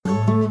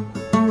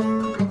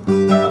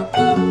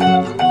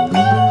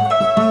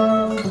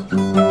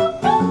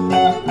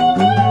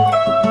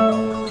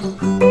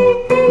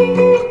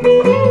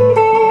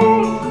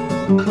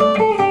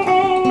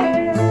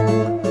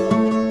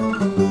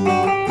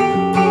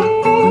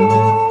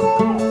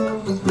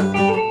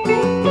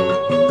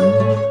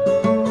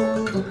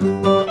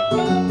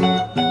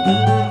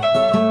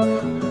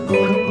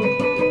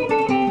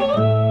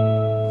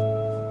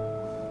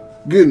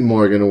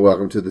Morgan, and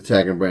welcome to the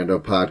Tag and Brando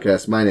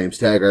podcast. My name's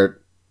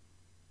Taggart.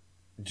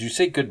 Did you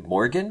say good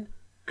Morgan?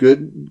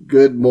 Good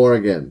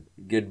Morgan.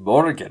 Good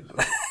Morgan.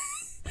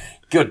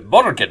 Good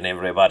Morgan,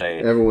 everybody.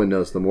 Everyone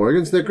knows the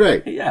Morgans. They're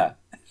great. Yeah,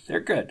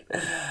 they're good.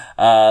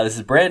 This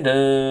is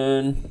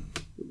Brandon.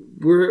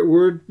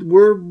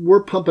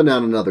 We're pumping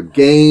out another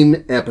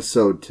game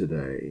episode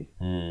today,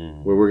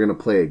 where we're gonna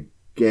play a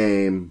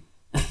game.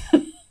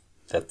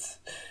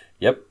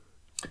 Yep.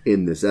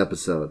 In this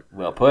episode.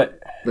 Well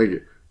put. Thank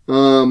you.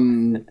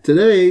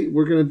 Today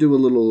we're gonna do a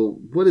little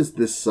 "What is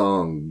this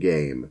song?"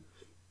 game.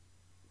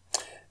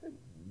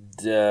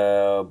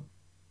 Yeah.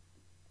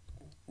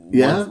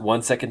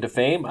 1 second to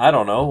fame? I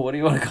don't know. What do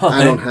you want to call it?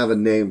 I don't have a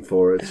name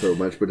for it so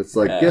much, but it's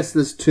like, guess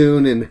this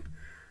tune in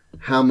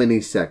how many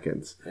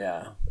seconds?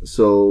 Yeah.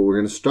 So we're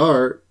going to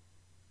start.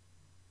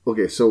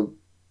 Okay, so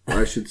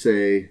I should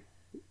say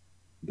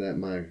that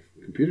my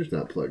computer's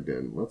not plugged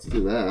in. Let's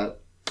do that.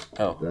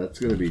 Oh. That's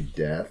going to be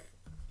death.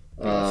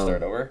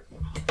 Start over?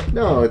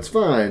 No, it's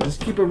fine.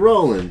 Just keep it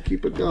rolling.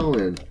 Keep it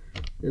going.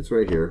 It's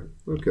right here.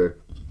 Okay.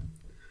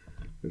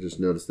 I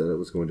just noticed that it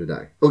was going to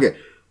die. Okay.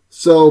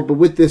 So, but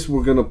with this,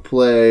 we're going to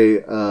play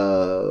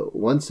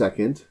 1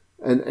 second.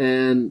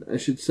 And I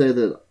should say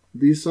that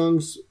these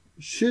songs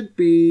should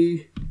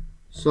be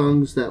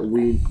songs that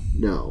we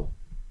know.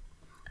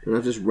 They're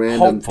not just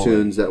random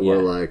tunes that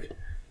we're like...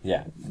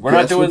 Yeah. We're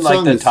not doing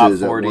like the top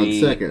 40 1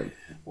 second.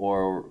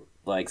 Or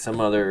like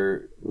some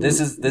other... This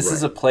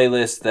is a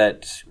playlist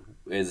that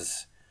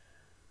is...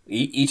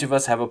 Each of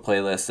us have a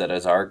playlist that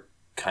is our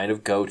kind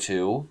of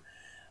go-to.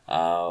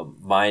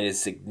 Mine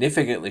is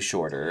significantly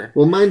shorter.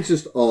 Well, mine's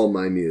just all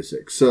my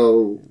music.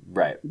 So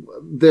right.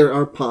 There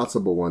are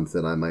possible ones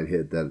that I might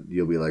hit that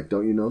you'll be like,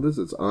 don't you know this?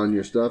 It's on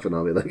your stuff. And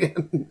I'll be like,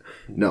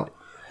 no.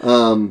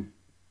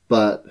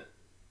 But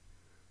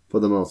for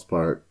the most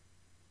part,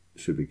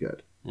 should be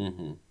good.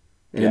 Mm-hmm.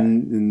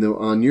 And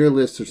on your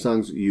list of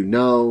songs you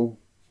know.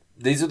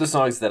 These are the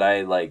songs that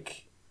I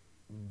like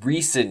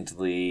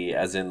recently,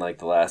 as in like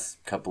the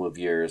last couple of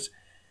years,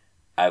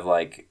 I've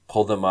like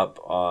pulled them up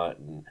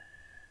on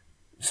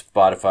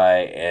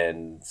Spotify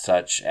and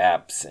such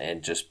apps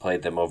and just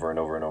played them over and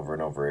over and over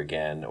and over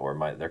again, or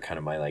they're kind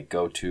of my like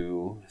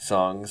go-to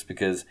songs,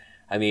 because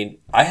I mean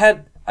I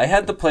had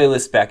the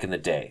playlist back in the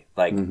day,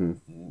 like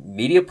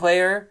Media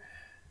Player,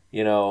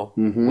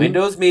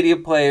 Windows Media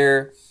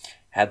Player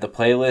had the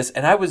playlist,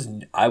 and I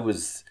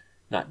was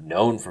not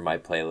known for my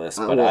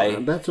playlist, but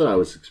that's what I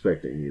was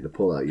expecting you to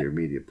pull out your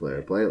Media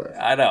Player playlist.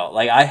 I know,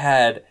 like I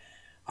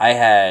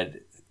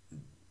had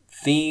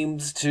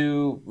themes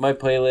to my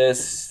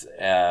playlist.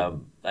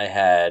 I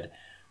had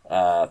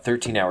a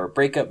 13-hour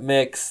breakup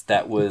mix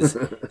that was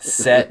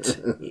set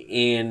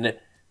in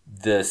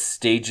the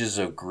stages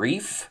of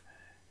grief,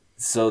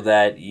 so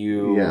that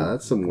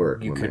that's some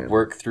work. You could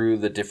work through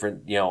the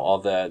different, all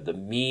the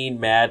mean,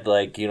 mad,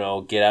 like,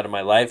 get out of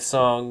my life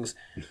songs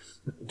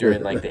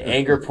during like the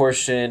anger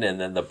portion,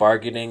 and then the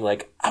bargaining,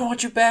 like, I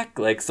want you back,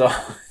 like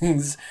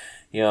songs.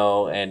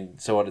 And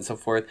so on and so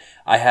forth.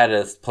 I had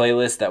a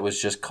playlist that was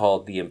just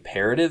called the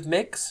Imperative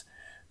Mix.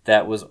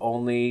 That was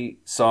only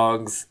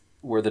songs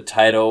where the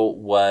title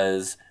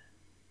was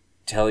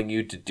telling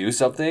you to do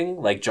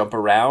something, like jump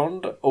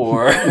around,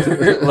 or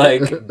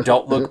like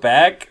don't look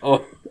back,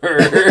 or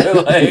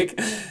like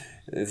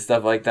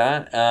stuff like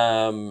that.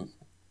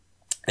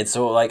 And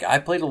so like I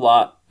played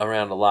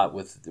around a lot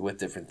with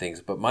different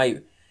things, but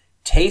my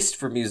taste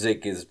for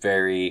music is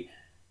very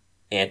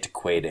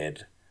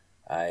antiquated.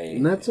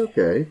 And that's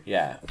okay.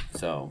 Yeah,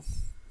 so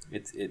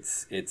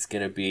it's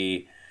gonna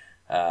be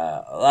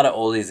a lot of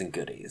oldies and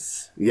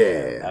goodies.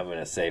 Yeah, I'm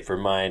gonna say for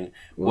mine.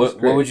 What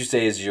would you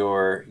say is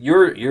yours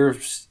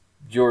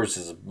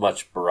is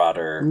much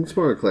broader. It's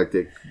more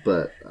eclectic,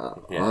 but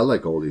I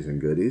like oldies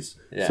and goodies.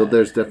 Yeah. So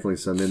there's definitely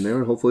some in there,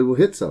 and hopefully we'll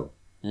hit some.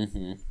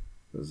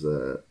 Because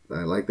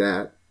I like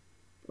that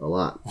a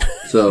lot.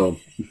 So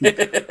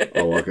I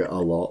like it a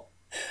lot.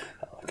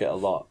 Okay, a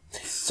lot.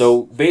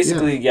 So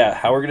basically,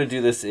 how we're gonna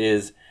do this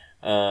is,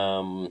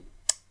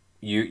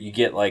 you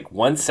get like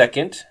 1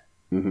 second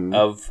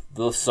of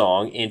the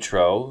song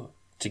intro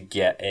to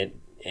get it,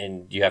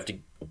 and you have to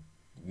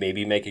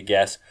maybe make a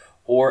guess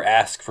or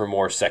ask for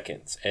more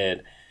seconds.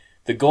 And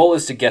the goal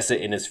is to guess it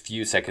in as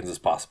few seconds as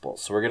possible.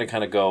 So we're gonna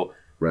kind of go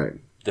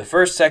the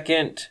first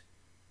second,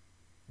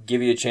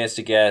 give you a chance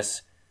to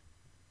guess,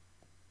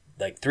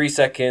 like 3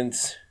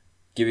 seconds,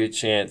 give you a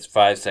chance,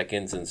 5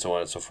 seconds, and so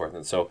on and so forth.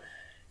 And so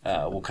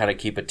we'll kind of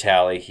keep a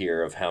tally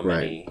here of how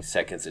many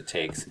seconds it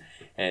takes.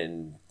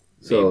 And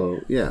so,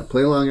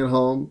 play along at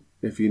home.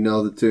 If you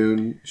know the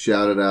tune,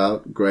 shout it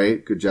out.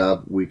 Great. Good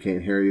job. We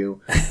can't hear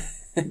you.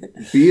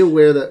 Be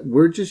aware that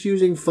we're just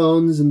using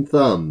phones and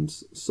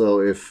thumbs. So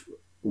if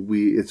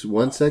it's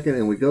 1 second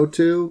and we go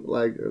 2,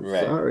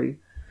 sorry.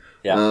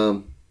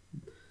 Yeah.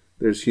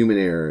 There's human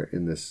error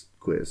in this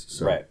quiz.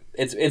 So. Right.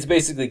 It's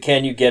basically,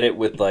 can you get it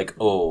with like,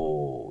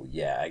 oh,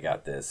 yeah, I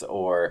got this.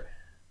 Or,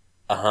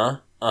 I'm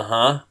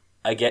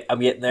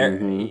getting there.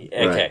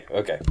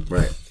 Okay.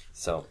 Right.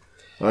 So.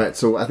 All right.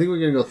 So I think we're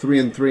going to go 3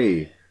 and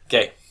 3.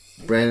 Okay.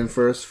 Brandon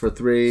first for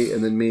 3,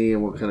 and then me,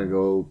 and we'll kind of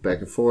go back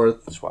and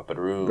forth. Swap it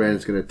around.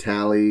 Brandon's going to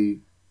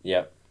tally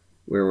Yep.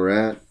 where we're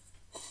at.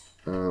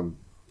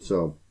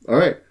 So, all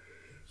right.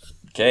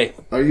 Okay.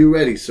 Are you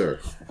ready, sir?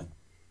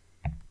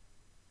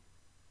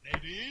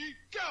 Ready,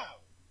 go!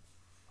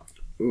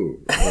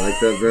 Ooh, I like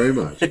that very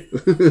much.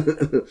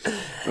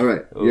 All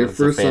right. Ooh, Your it's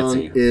first so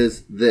fancy. song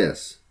is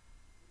this.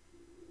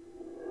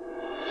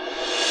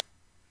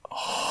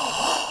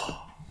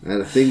 I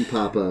had a thing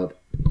pop up.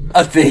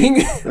 A thing?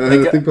 I had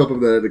a thing pop up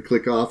that I had to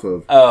click off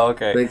of. Oh,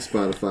 okay. Thanks,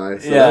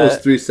 Spotify. So Yeah. that was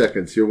 3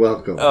 seconds. You're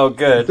welcome. Oh,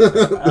 good. Is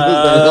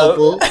that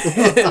helpful?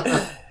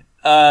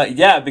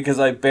 Yeah, because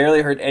I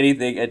barely heard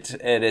anything,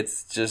 and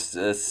it's just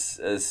a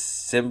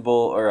cymbal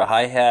or a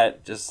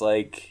hi-hat, just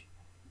like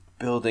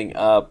building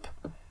up.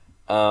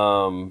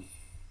 I'm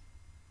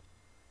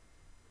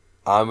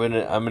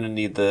gonna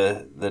need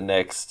the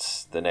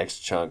next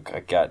chunk.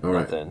 I got All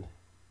right. nothing.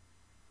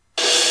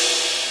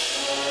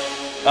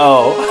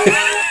 Oh.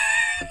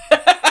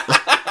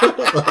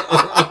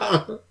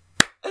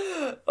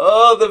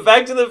 Oh, the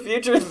Back to the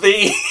Future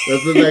theme.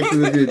 That's the Back to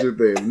the Future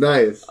theme.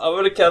 Nice. I'm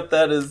gonna count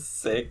that as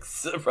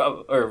 6,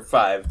 or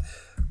 5.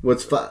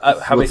 What's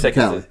 5? How many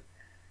seconds is it?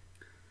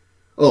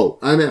 Oh,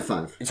 I'm at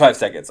 5. 5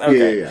 seconds.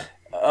 Okay. Yeah.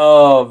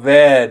 Oh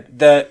man,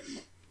 the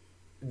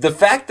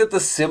fact that the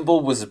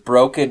symbol was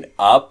broken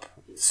up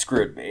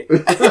screwed me.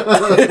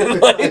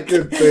 I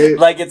could say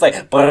Like it's like,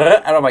 and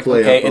I'm like,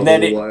 play okay, out the and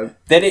then whole line.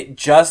 it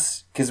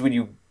just, because when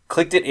you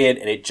clicked it in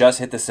and it just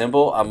hit the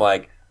symbol, I'm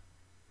like,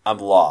 I'm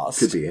lost.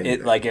 Could be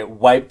anything. It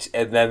wiped,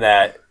 and then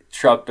that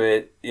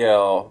trumpet,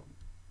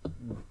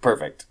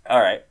 perfect. All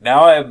right,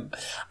 now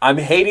I'm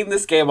hating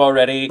this game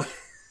already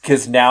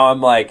because now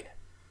I'm like,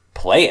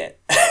 play it.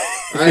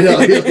 I know.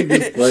 You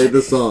just play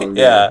the song.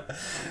 Yeah.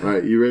 All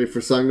right. You ready for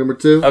song number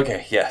 2?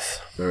 Okay. Yes.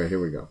 All right. Here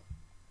we go.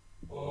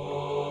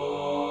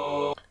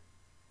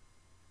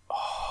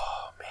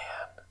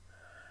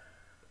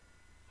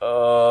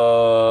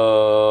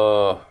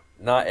 Oh,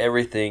 not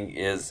everything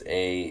is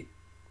a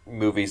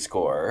movie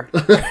score.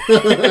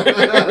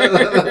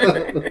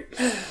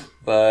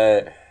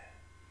 But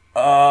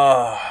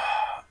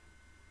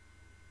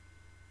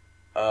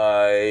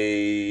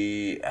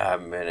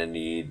I'm gonna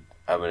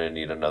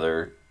need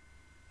another,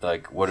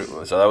 like, what,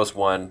 so that was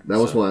 1. That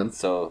was 1.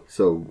 So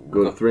So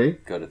go to 3.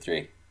 go to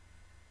 3.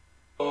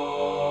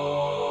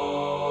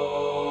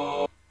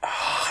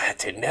 That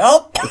didn't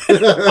help.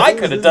 I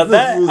could have done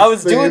that. I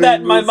was doing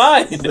that in my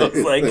mind. I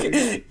was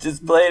like,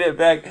 just playing it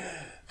back.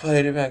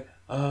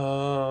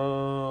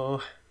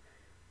 Oh,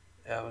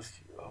 that was.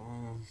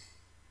 Oh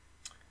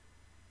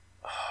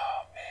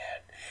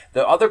man.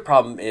 The other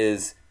problem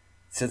is,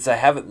 since I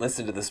haven't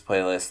listened to this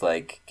playlist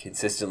like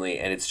consistently,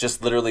 and it's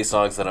just literally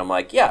songs that I'm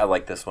like, yeah, I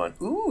like this one.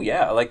 Ooh,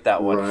 yeah, I like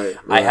that one. Right.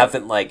 I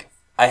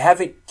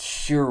haven't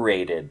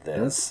curated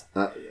this.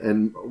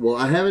 And well,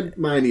 I haven't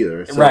mine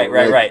either. So, Right.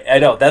 I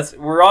know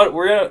we're on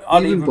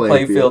Even even playing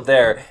playing field. field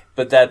there.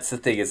 But that's the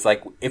thing. It's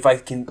like if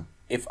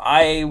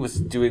I was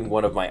doing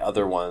one of my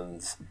other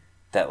ones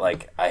that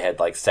like I had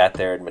like sat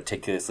there and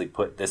meticulously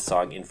put this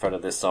song in front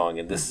of this song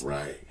and this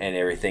Right. and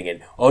everything,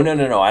 and oh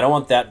no, I don't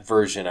want that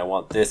version. I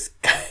want this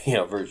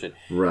version.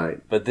 Right.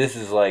 But this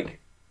is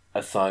like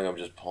a song I'm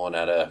just pulling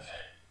out of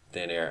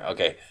thin air.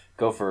 Okay,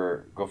 go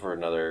for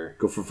another.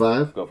 Go for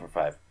 5. Go for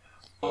 5.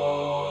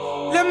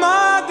 Le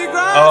Mardi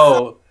Gras.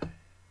 Oh,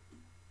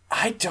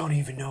 I don't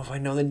even know if I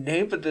know the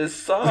name of this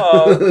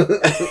song.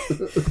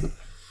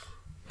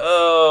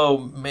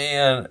 Oh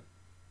man,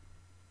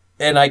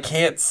 and I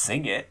can't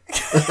sing it.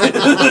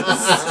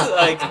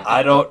 Like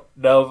I don't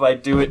know if I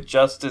do it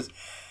justice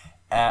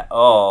at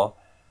all.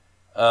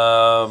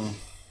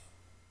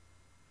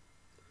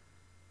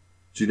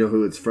 Do you know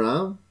who it's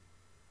from?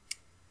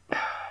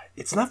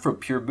 It's not from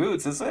Pure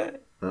Moods, is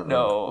it? Uh-uh.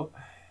 No.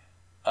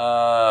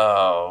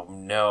 Oh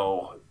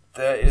no,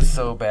 that is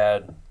so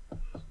bad.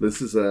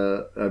 This is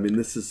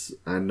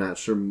I'm not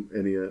sure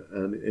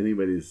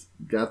anybody's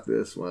got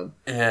this one.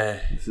 Yeah.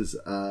 This is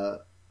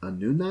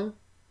Anuna?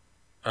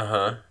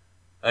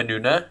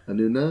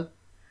 Anuna?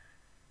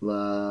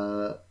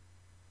 La...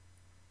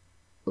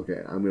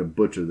 Okay, I'm going to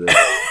butcher this.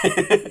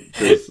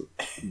 It's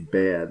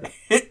bad.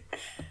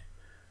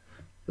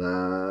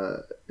 La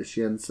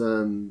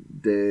Chanson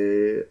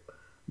de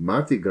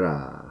Mardi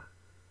Gras.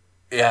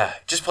 Yeah,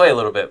 just play a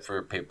little bit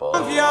for people.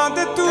 Vient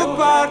de tout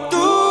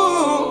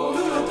partout.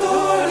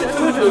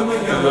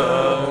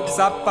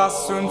 Ça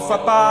passe une fois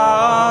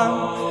par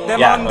an.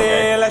 Demandez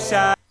okay. la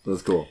chance.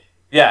 That's cool.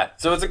 Yeah,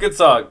 so it's a good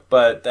song,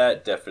 but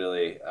that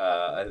definitely,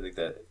 I think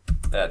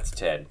that's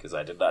 10 because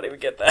I did not even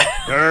get that.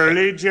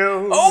 Curly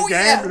Joe Oh, the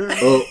yeah. gambler,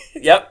 Oh,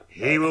 Yep.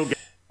 he will get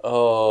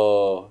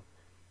Oh,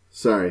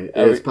 sorry.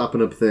 It's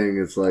popping up thing.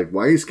 It's like,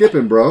 why are you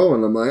skipping, bro?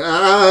 And I'm like,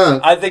 ah!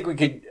 I think we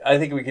could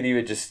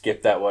even just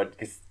skip that one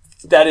because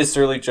that is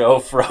Surly Joe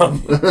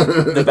from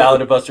the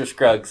Ballad of Buster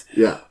Scruggs.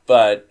 Yeah.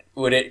 But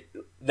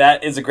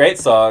that is a great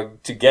song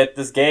to get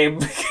this game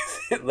because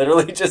it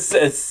literally just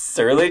says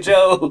Surly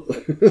Joe.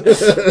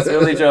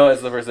 Surly Joe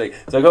is the first thing.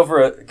 So go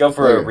for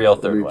a real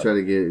Let third me one. try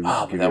to get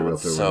Oh, but give you that a real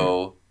one's third one.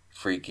 so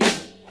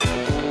freaking.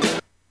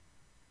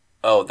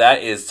 Oh,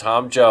 that is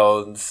Tom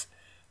Jones.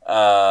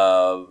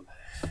 That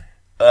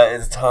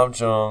is Tom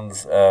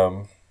Jones.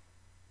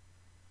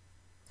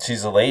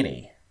 She's a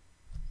lady.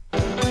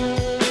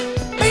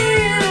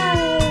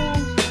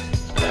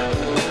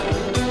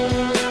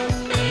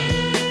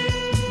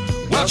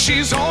 Well,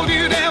 she's all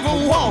you'd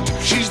ever want.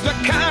 She's the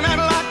kind I'd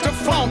like to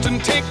flaunt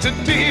and take to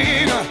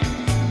dinner. All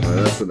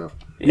right, that's enough.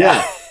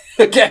 Yeah.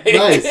 Okay.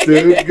 Nice,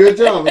 dude. Good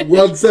job.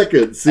 1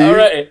 second. See? All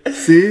right.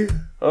 See?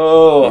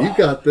 Oh, You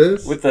got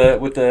this. with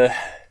the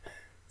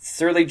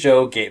Surly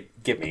Joe get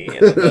me in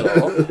the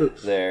middle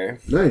there.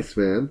 Nice,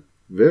 man.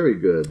 Very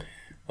good.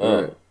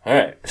 Oh, all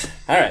right.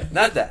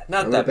 Not that.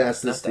 Not I'm that. going to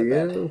pass this not to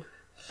that bad. you.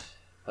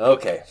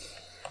 Okay.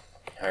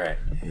 All right.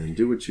 And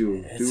do what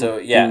you do. So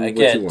yeah, do what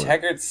again, you want.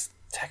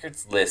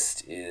 Taggart's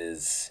list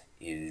is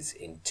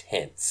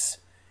intense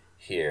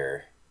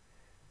here.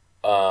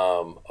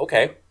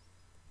 Okay.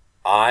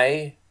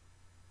 I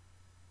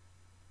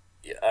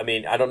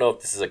mean, I don't know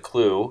if this is a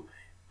clue,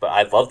 but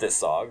I love this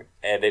song,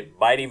 and it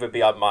might even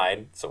be on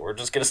mine, so we're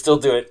just gonna still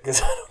do it because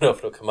I don't know if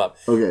it'll come up.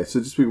 Okay, so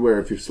just be aware,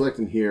 if you're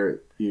selecting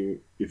here,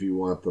 if you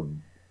want the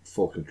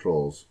full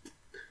controls,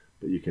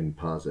 but you can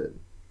pause it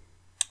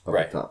up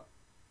Right. the top.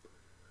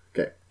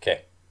 Okay.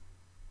 Okay.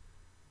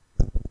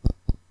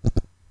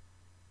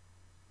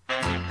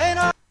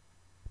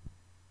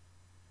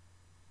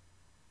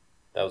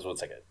 That was 1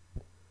 second.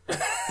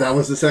 That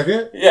was the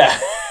second? Yeah.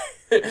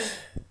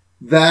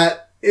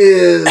 That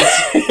is...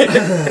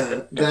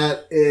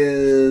 that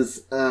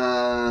is...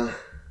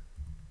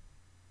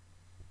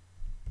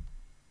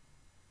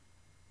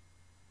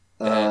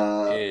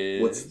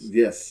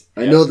 Yes,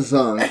 I know the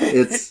song.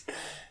 It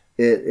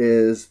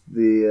is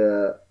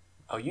the...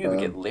 Oh, you even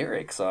get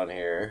lyrics on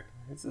here.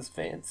 This is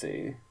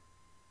fancy.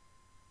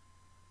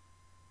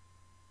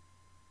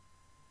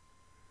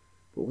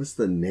 But what's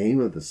the name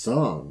of the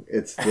song?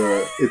 It's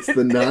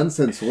the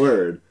nonsense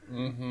word.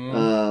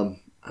 Mm-hmm.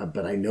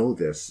 But I know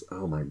this.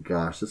 Oh my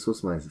gosh, this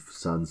was my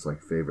son's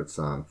favorite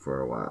song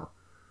for a while.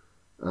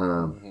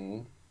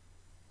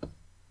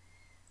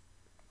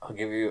 I'll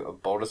give you a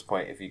bonus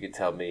point if you could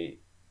tell me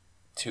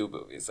 2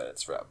 movies that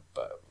it's from.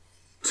 But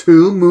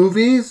 2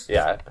 movies?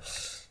 yeah,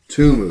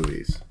 2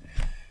 movies.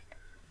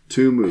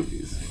 2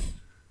 movies.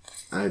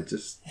 I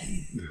just...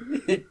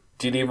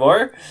 do you need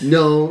more?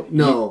 No.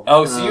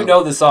 So you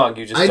know the song.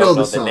 You just I don't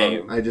know know the song.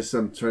 name. I'm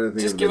trying to think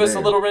Just of give the us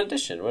name. a little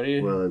rendition. What do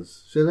you? Well,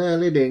 it's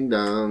shillelagh ding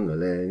dong, a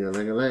ling a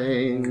ling a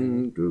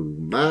ling, doo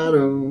ma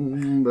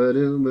doom, ba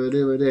doom ba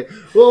doo ba day.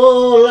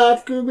 Oh,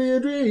 life could be a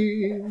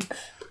dream.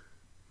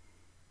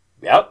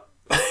 Yep.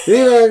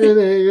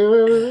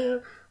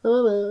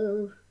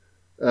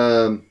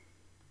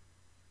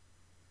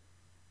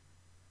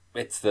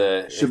 It's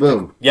the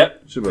Shaboom.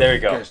 Yep. Shaboom. There we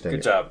go. Gosh, dang Good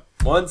it. job.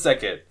 1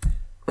 second.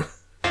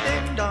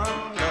 Ding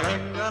dong,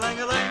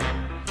 a-ling-a-ling-a-ling.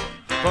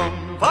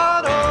 Boom,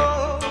 ba-do,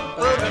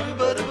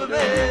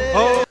 ba-do-ba-do-ba-day.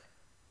 Oh.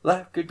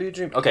 Life could be a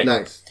dream. Okay.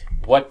 Nice.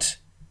 What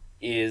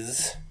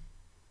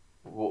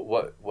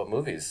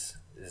movies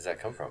does that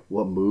come from?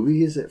 What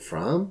movie is it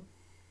from?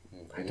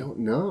 I don't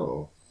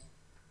know.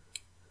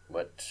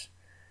 What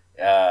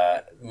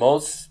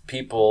most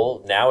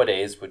people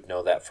nowadays would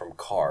know that from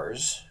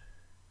Cars,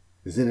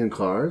 Is it in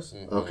Cars?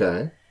 Mm-hmm.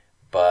 Okay.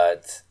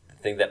 but the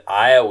thing that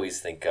I always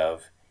think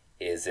of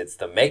is it's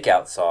the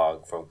makeout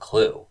song from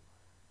Clue.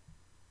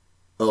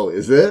 Oh,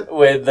 is it?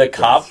 When the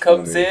cop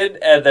comes funny. in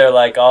and they're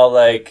all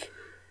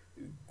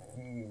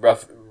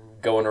rough,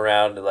 going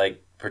around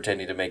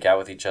pretending to make out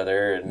with each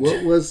other, and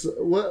What's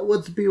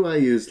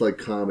BYU's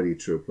comedy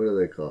troupe? What do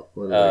they call?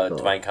 What do they call?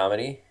 Divine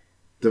Comedy.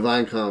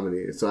 Divine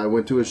Comedy. So I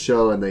went to a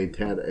show and they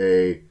had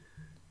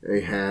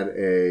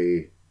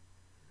a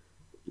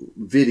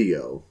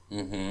video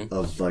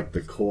of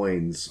the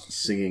coins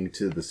singing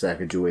to the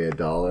Sacagawea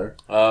dollar,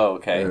 Oh,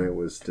 okay. and it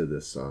was to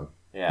this song.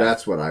 Yeah.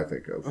 That's what I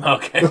think of.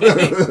 Okay.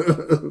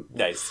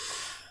 Nice.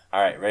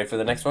 All right, ready for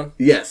the next one?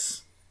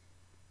 Yes.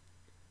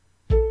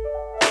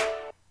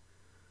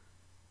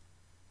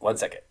 1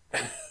 second.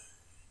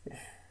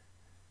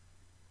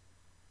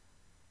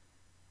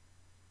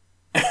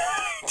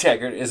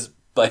 Taggart is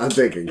I'm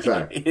thinking.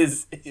 Sorry.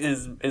 his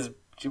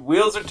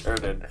wheels are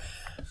turning,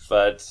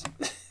 but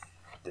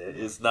it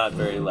is not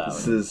very loud.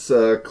 This is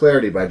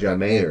Clarity by John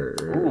Mayer.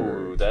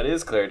 Ooh, that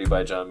is Clarity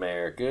by John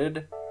Mayer.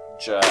 Good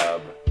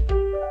job.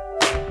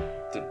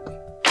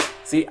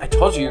 See, I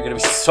told you you're going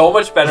to be so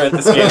much better at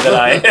this game than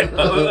I am.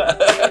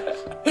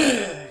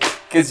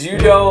 Because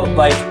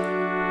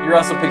you're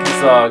also picking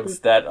songs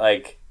that,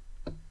 I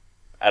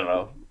don't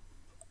know,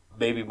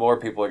 maybe more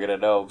people are going to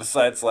know,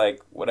 besides,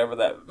 whatever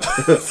that...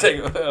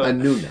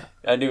 Anuna.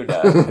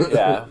 Anuna,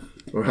 yeah.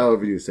 Or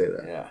however you say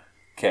that. Yeah.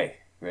 Okay,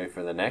 ready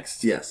for the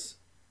next? Yes.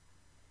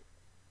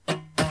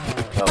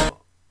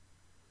 Oh,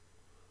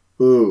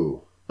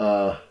 Ooh.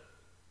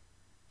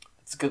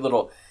 it's a good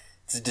little...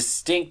 It's a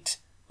distinct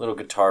little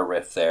guitar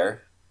riff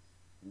there.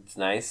 It's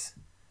nice.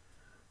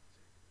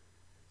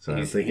 So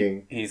I'm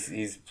thinking...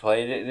 He's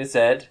playing it in his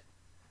head.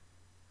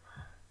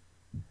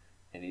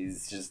 and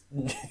he's just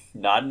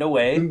nodding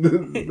away. I have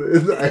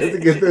to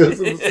get this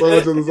so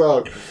much of the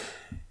song.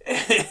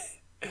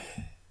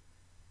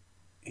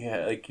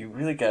 Yeah, like you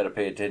really got to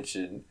pay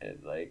attention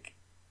and like,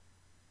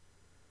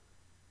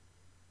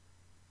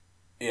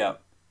 yeah,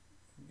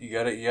 you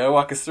gotta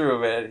walk us through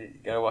it, man. You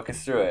gotta walk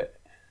us through it.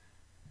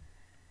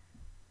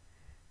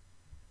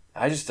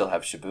 I just still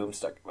have Shaboom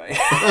stuck in my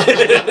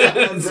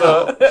head.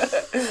 So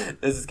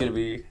this is gonna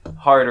be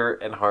harder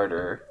and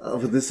harder. Oh,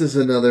 but this is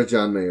another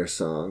John Mayer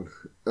song.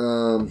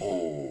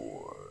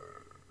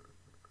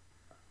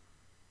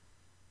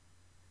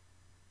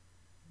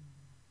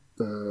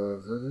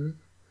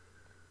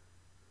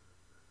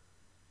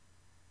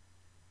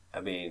 I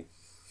mean,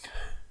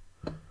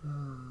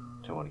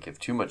 don't want to give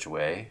too much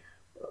away,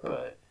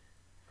 but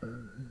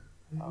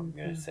I'm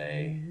gonna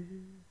say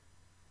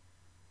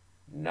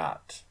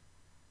not.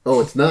 Oh,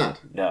 it's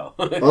not. No.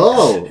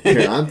 Oh,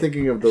 okay. I'm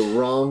thinking of the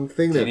wrong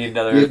thing. Do you Then need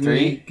another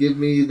three? Give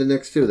me the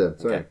next two then.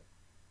 Sorry. Okay.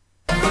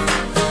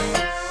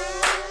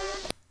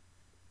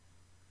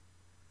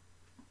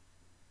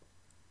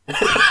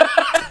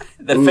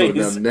 The Ooh,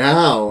 face.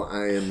 now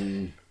I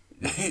am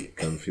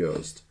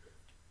confused.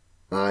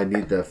 I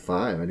need the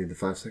 5. I need the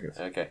 5 seconds.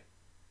 Okay.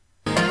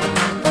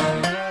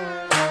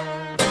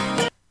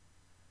 I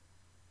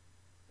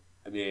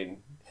mean,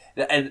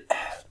 and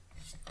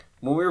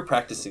when we were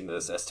practicing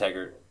this, as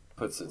Taggart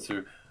puts it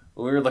through,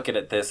 when we were looking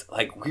at this,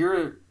 like we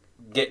were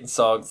getting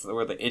songs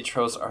where the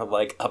intros are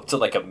like up to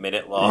like a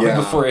minute long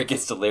before it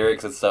gets to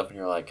lyrics and stuff, and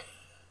you're like,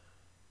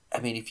 I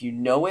mean, if you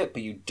know it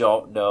but you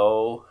don't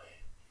know,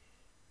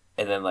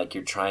 and then like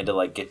you're trying to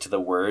like get to the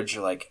words,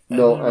 you're like,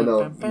 No, I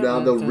know. Now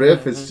the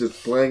riff is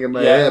just playing in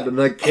my head,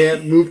 and I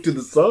can't move to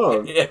the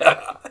song.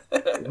 Yeah.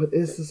 What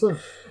is the song?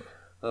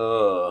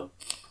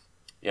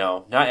 You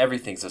know, not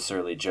everything's a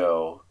Surly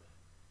Joe,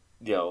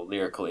 you know,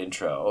 lyrical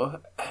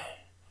intro,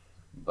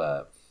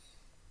 but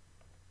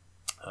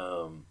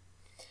Well,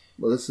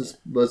 this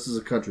is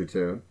a country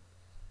tune,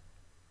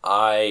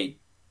 I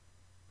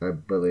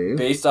believe.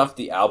 based off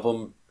the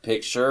album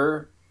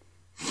picture,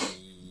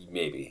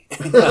 maybe.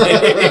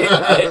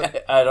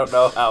 I don't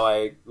know how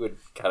I would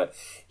kind of.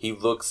 He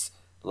looks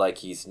like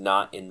he's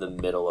not in the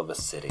middle of a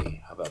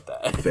city. How about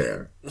that?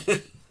 Fair.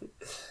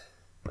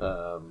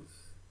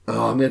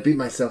 Oh, I'm gonna beat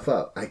myself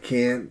up. I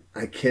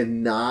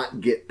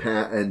cannot get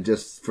past, and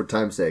just for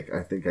time's sake,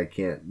 I think I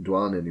can't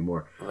dwell on it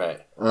anymore.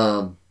 Right.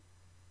 I'm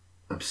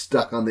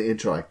stuck on the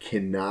intro. I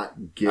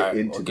cannot get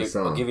into the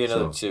song. I'll give you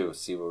another two.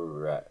 See where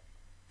we're at.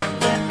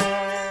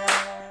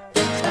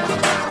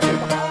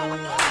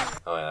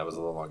 Oh yeah, that was a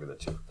little longer than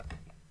 2.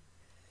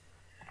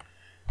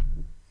 A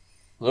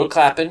little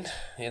clapping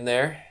in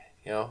there.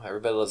 You know,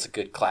 everybody loves a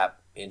good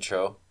clap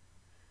intro.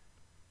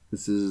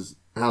 This is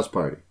House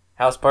Party.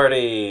 House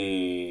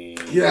Party.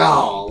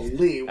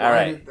 Golly, why All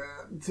right. did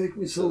that take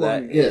me so So long that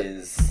to get?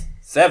 is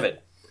 7.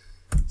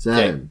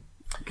 7.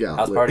 Golly.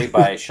 House Party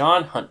by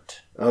Sean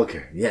Hunt.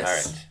 Okay, yes. All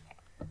right.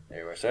 There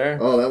you are, sir.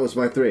 Oh, that was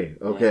my 3.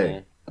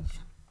 Okay.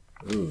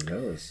 Mm-hmm. Ooh,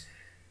 that was...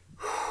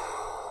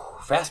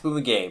 Fast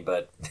moving game,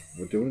 but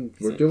We're doing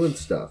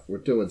stuff. We're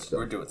doing stuff.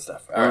 we're doing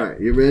stuff. All right,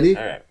 you ready?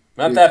 All right.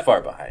 Not that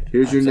far behind.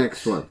 Here's your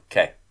next one.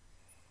 Okay.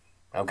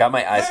 I've got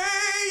my eyes.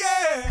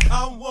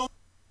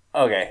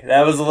 Okay,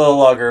 that was a little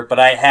longer, but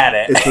I had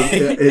it.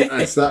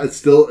 It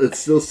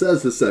still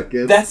says a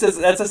second. That's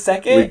a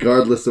second?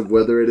 Regardless of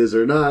whether it is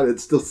or not, it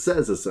still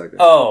says a second.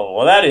 Oh,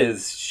 well that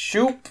is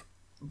Shoop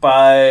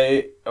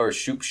by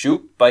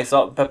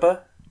Salt and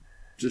Pepper.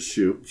 Just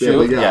shoot.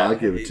 Shoop, Yeah, I'll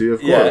give it to you,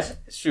 of course. Yeah,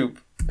 Shoop.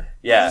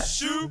 Yeah.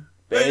 Shoot,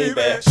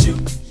 Baby.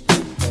 shoot.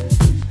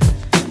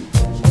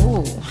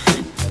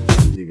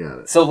 You got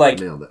it. So like,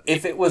 Nailed it.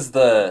 if it was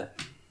the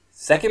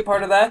second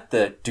part of that,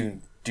 the do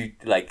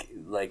like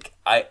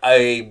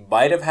I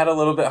might have had a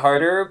little bit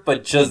harder,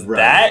 but just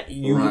that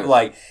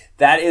like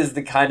that is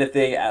the kind of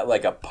thing at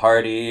like a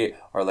party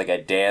or like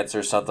a dance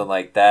or something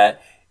like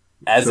that.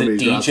 As Somebody a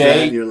drops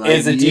that, DJ, you're like,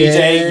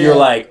 DJ, you're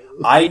like,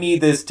 I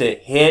need this to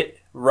hit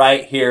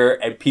right here,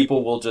 and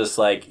people will just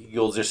like,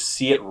 you'll just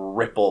see it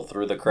ripple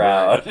through the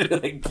crowd.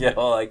 Like, you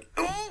know, like,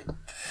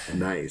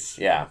 Nice.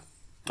 yeah.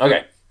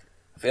 Okay.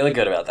 Feeling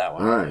good about that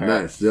one. All right,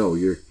 nice. Yo,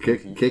 you're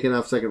kicking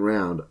off second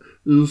round.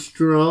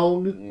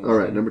 Strong. All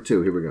right, number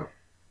 2. Here we go.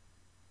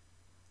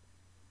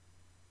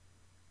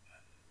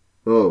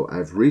 Oh,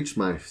 I've reached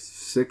my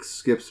 6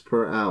 skips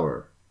per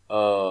hour.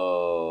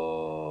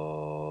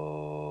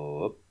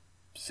 Oh,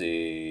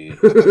 oopsie.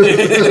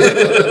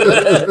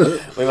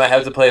 We might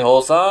have to play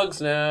whole songs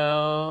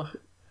now.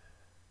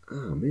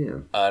 Oh,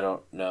 man. I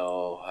don't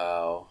know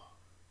how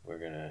we're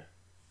gonna.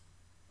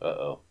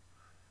 Uh-oh.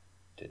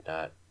 Did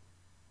not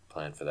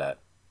plan for that.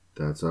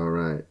 That's all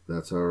right.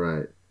 That's all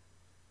right.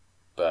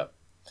 But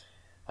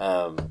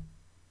I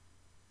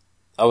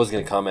was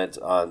going to comment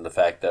on the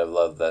fact that I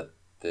love that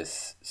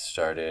this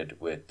started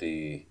with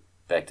the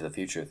Back to the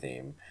Future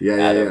theme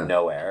out of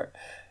nowhere.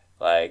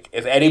 Like,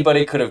 if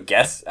anybody could have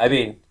guessed, I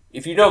mean,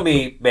 if you know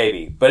me,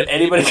 maybe, but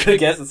anybody could have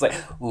guessed, it's like,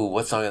 ooh,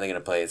 what song are they going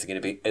to play? Is it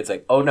going to be, it's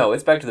like, oh no,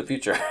 it's Back to the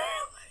Future.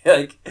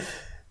 Like,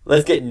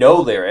 let's get no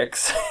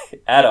lyrics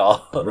at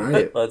all.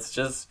 Right. Let's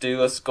just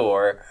do a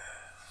score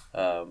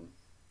at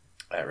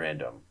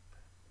random.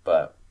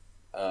 But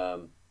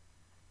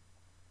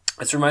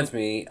this reminds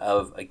me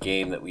of a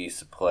game that we used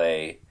to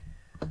play.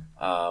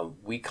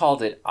 We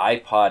called it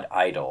iPod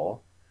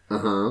Idol.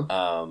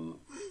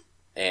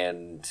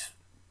 And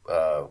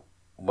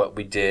what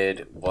we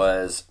did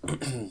was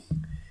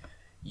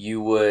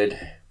you would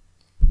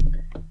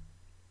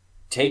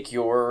take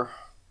your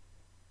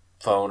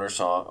phone or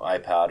song,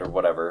 iPad or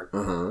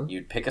whatever,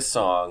 you'd pick a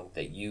song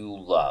that you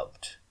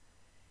loved,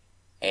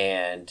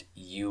 and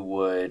you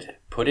would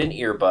put in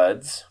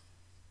earbuds,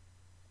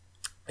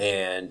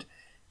 and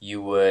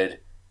you would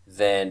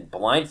then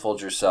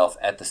blindfold yourself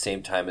at the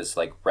same time as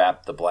like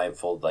wrap the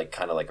blindfold like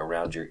kind of like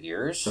around your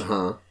ears.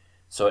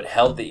 So it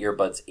held the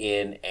earbuds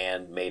in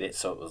and made it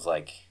so it was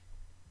like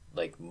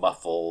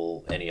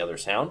muffle any other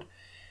sound.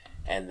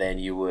 And then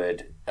you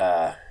would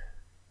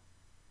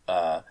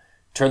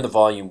turn the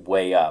volume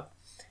way up.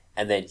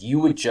 And then you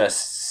would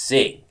just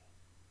sing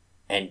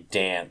and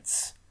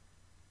dance.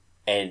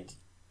 And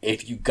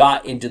if you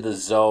got into the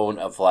zone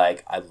of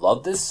like, I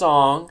love this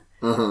song,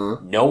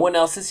 no one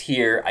else is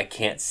here, I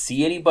can't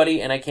see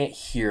anybody and I can't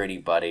hear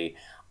anybody,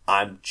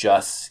 I'm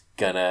just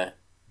gonna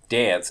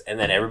dance. And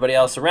then everybody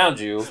else around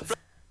you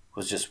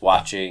was just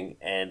watching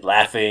and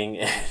laughing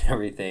and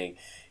everything,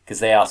 because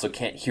they also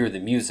can't hear the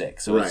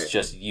music. So it's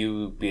just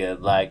you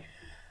being like,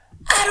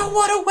 I don't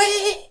want to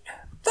wait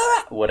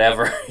for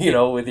whatever,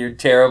 with your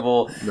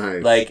terrible,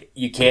 like,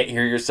 you can't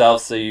hear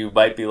yourself, so you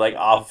might be like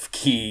off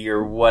key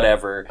or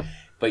whatever,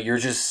 but you're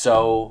just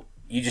so,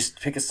 you just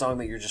pick a song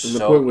that you're just and the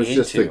so point was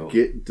into. just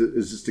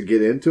to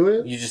get into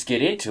it? You just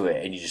get into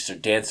it, and you just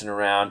start dancing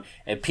around,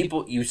 and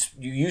people, you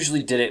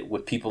usually did it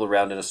with people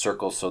around in a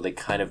circle, so they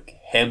kind of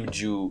hemmed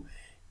you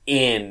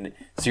in,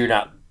 so you're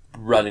not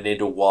running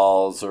into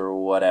walls or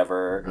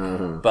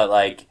whatever. But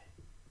like,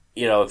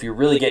 if you're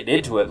really getting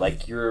into it,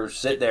 like you're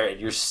sitting there and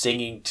you're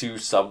singing to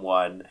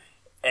someone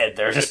and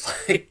they're just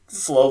like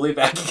slowly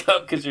backing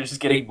up because you're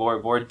just getting more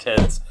and more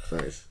intense.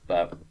 Nice.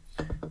 But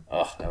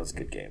that was a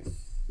good game.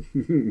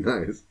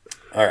 Nice.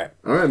 All right,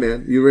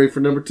 man. You ready for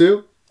number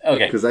 2?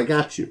 Okay. Because I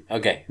got you.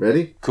 Okay.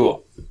 Ready?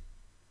 Cool.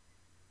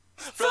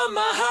 From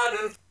my heart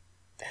and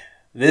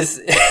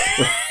This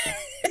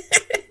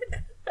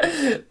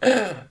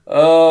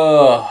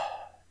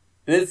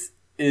this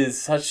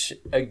is such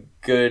a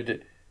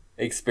good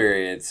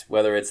experience,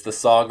 whether it's the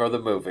song or the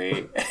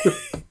movie.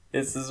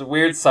 This is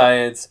Weird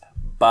Science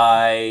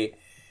by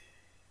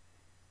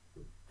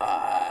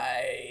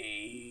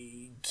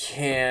I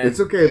can't. It's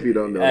okay if you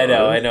don't know. I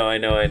know.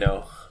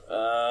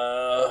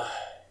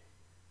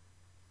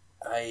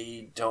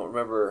 I don't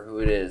remember who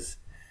it is.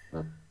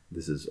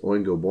 This is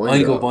Oingo Boingo.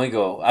 Oingo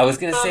Boingo. I was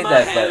gonna say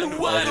that, but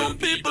why don't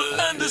people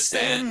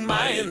understand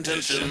my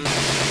intention?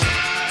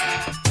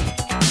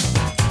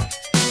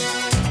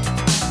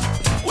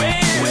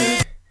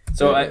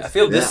 So I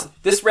feel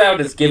this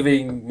round is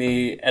giving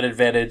me an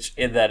advantage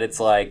in that it's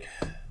like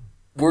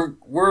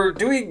we're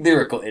doing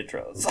lyrical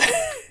intros.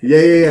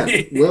 Yeah.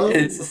 Well,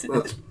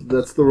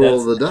 that's the roll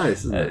of the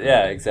dice, isn't it?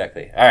 Yeah,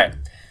 exactly. All right.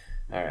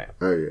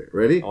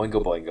 Ready?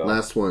 Oingo Boingo.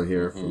 Last one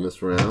here from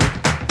this round.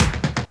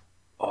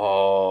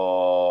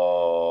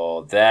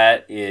 Oh,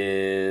 that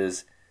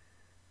is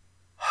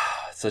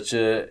such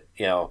a,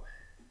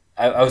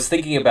 I was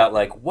thinking about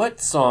like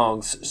what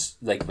songs,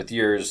 like with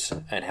yours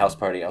and House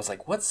Party, I was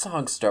like, what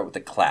songs start with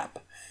a clap?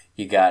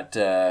 You got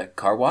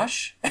Car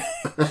Wash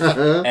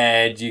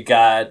and you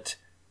got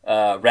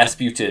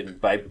Rasputin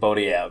by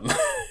Boney M.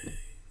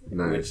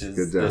 Nice. Which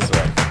is good job. this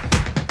one.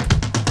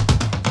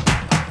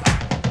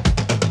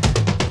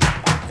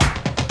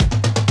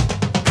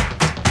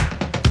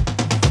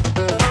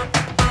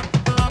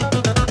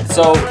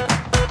 So,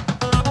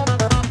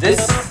 this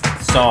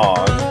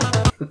song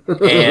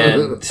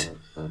and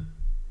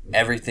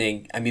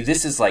everything, I mean,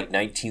 this is like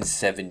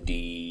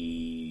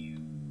 1970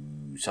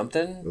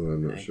 something.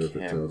 I'm not sure if it I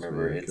can't tells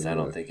remember. me. I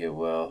don't think it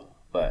will.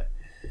 But,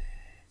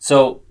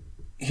 so,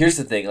 here's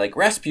the thing. Like,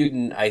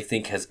 Rasputin, I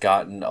think, has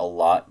gotten a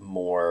lot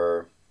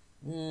more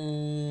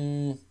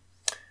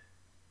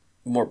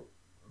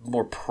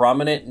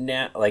prominent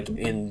now, like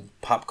in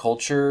pop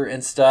culture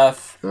and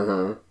stuff,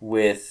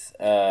 with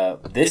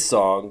this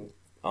song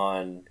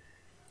on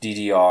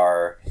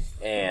DDR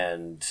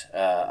and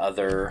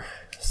other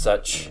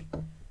such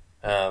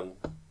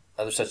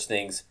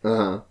things.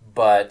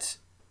 But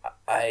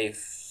I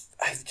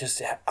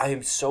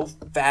am so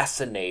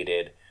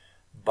fascinated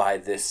by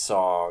this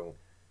song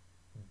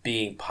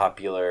being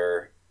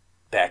popular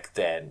back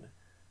then,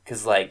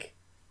 because like,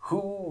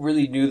 who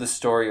really knew the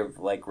story of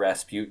like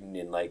Rasputin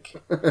and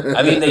like,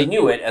 I mean, they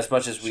knew it as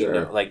much as we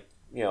know, like,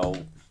 know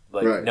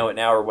it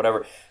now or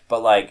whatever.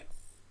 But like,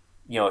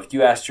 if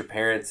you asked your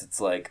parents,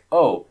 it's like,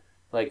 oh,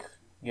 like,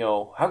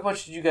 how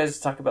much did you guys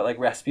talk about like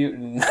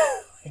Rasputin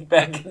like,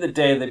 back in the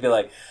day? And they'd be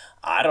like,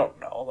 I don't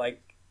know,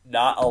 like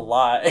not a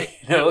lot.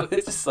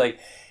 It's just like,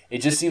 it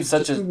just seems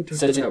such a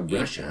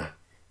Russia.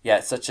 Yeah,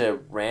 such a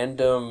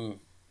random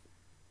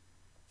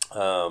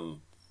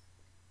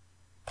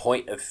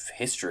point of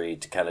history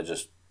to kind of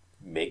just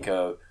make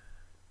a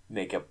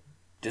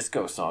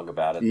disco song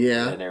about it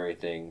and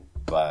everything.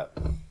 But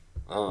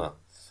I don't know.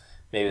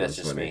 Maybe that's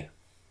just funny.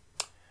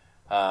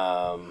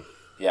 me.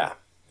 Yeah.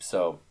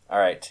 So, all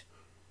right.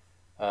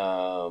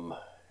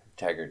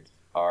 Taggart,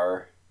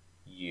 are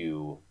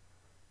you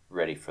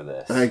ready for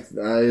this? I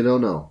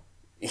don't know.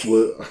 I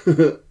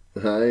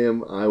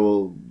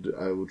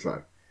will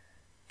try.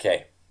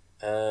 Okay.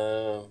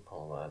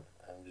 Hold on.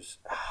 I'm just.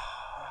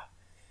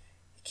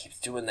 He keeps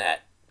doing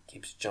that.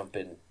 Keeps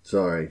jumping.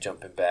 Sorry.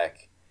 Jumping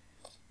back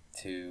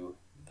to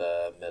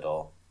the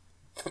middle,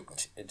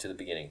 into the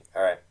beginning.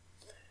 All right.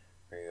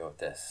 We're gonna go with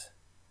this.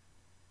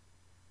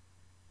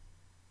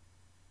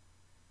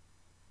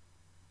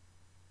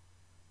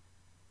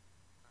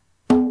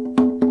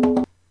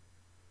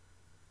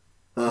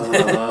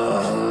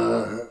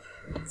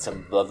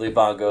 Some lovely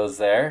bongos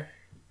there.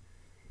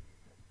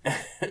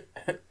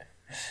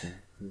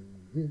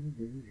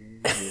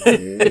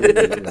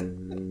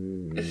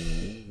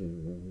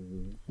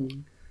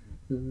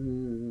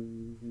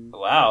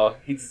 Wow,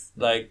 he's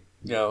like,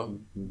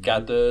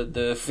 got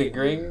the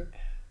fingering.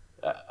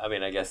 I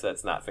mean, I guess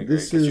that's not fingering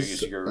because you're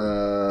using your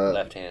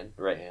left hand,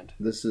 right hand.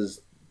 This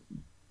is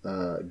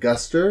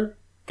Guster.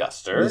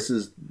 Guster. This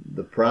is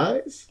The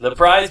Prize. The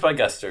Prize by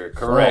Guster,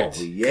 correct.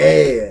 Oh,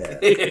 yeah.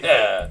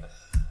 Yeah.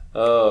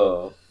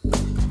 Oh.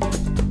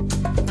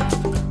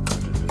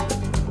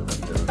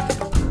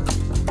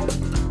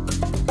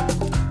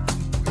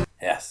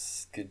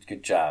 Yes.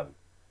 Good job.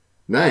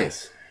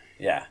 Nice.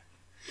 Yeah.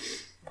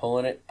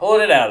 Pulling it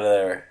out of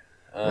there.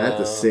 I have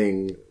to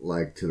sing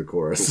like to the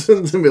chorus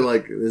to be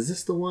like, is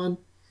this the one?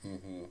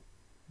 Mm-hmm.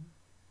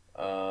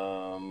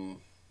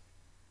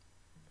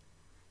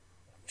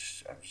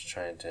 I'm just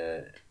trying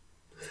to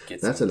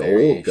get. That's some an old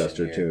variation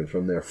Guster here. tune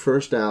from their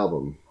first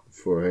album.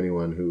 For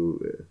anyone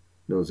who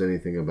knows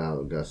anything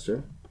about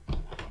Guster.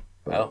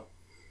 Oh,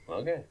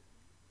 okay.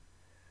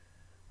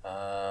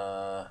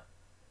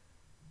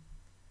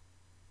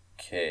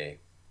 Okay.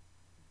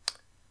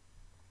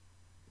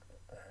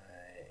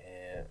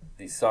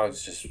 These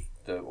songs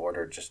the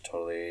order just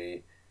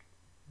totally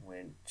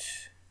went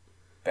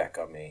back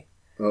on me.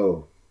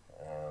 Oh.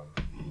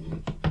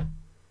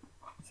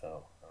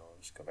 So I'll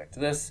just go back to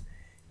this.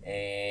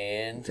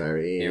 And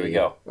Sorry. here we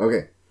go.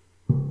 Okay.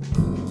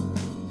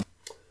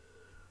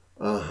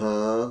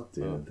 Uh-huh.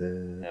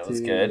 That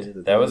was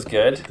good. That was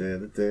good.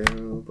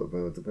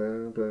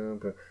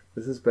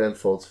 This is Ben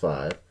Folds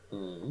 5.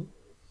 Mm-hmm.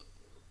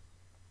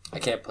 I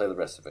can't play the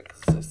rest of it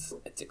because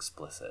it's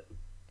explicit.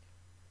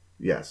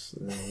 Yes.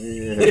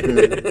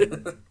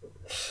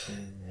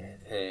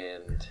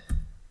 And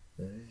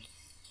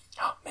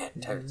oh man,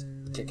 Tyler's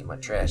kicking my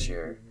trash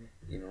here,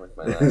 even with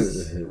my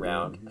last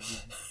round.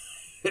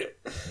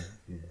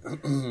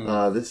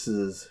 This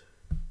is.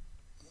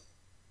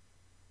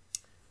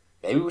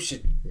 Maybe we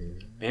should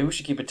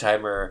keep a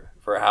timer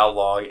for how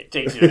long it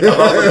takes you to come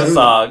up with a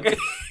song.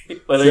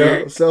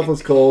 Whether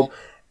Selfless Cold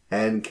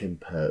and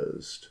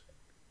Composed.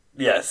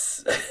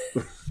 Yes.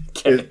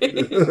 Okay.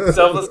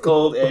 Selfless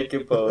Cold and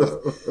Composed.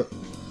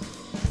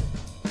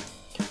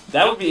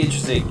 That would be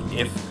interesting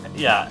if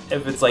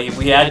it's like if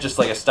we had just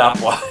like a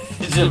stopwatch.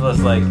 It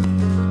was like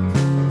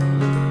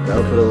that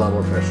would put a lot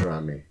more pressure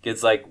on me.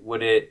 It's like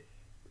would it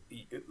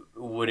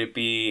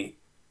be?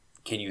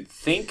 Can you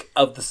think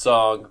of the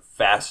song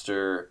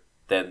faster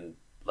than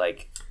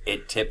like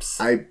it tips?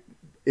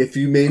 If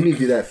you made me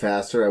do that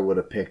faster, I would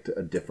have picked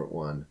a different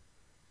one,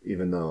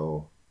 even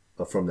though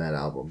from that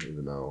album.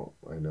 Even though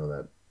I know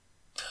that.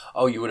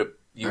 Oh, you would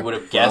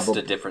have guessed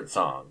a different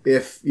song.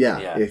 If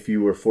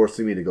you were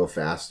forcing me to go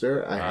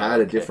faster, I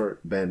had a different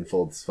Ben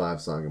Folds 5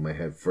 song in my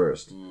head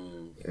first,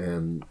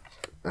 and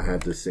I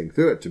had to sing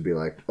through it to be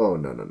like, oh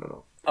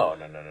no. Oh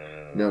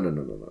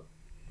No.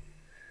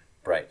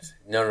 Right.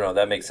 No,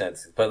 that makes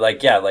sense. But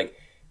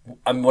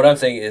what I'm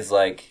saying is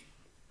like,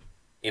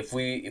 if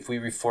we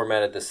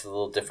reformatted this a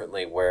little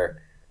differently,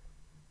 where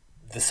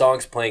the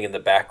song's playing in the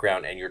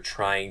background and you're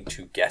trying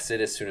to guess it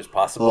as soon as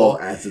possible. Oh,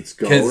 as it's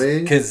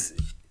going. Because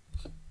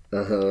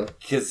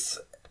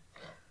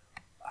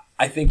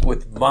I think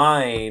with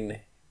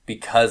mine,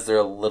 because they're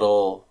a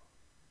little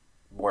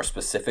more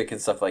specific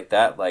and stuff like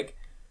that, like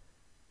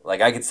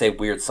I could say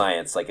Weird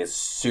Science like as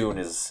soon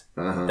as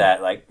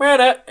that like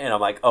and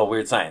I'm like, oh,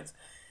 Weird Science,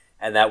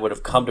 and that would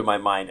have come to my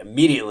mind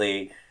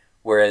immediately.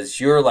 Whereas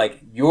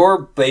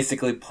you're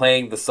basically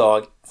playing the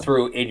song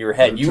through in your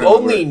head. You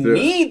only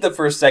need the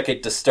first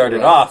second to start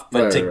it off,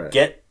 but to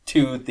get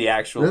to the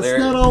actual That's lyric.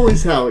 not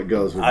always how it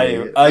goes with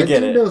me. I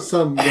get it. do know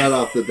some right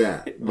off the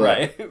bat.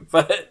 Right.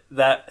 But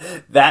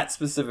that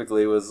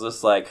specifically was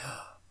just like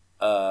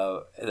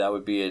that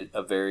would be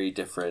a very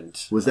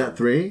different. Was that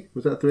 3?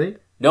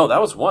 No,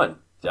 that was 1.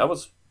 I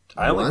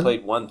only One?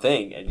 played one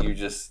thing and you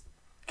just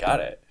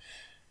got it.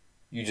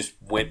 You just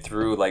went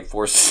through like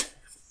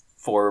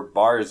four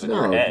bars in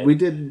your head. We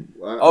did.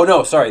 Oh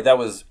no, sorry, that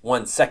was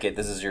 1 second.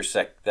 This is your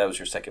That was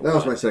your second. That one.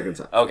 was my second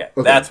time. Okay,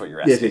 that's what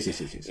you're asking.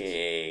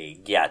 Yes.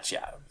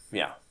 Gotcha.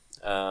 Yeah.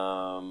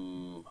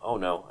 Oh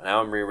no!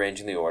 Now I'm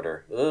rearranging the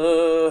order.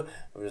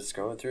 I'm just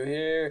going through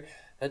here.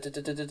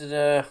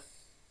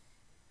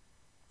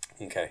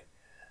 Okay.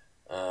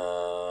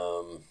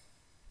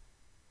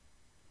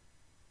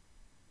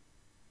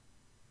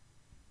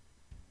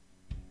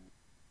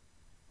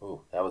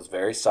 Ooh, that was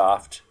very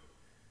soft.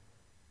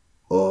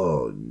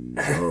 Oh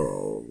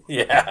no!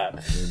 Yeah.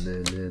 No.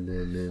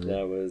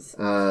 That was.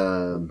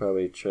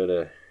 Probably try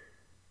to.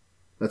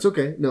 That's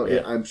okay. No,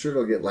 Yeah. I'm sure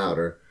it'll get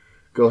louder.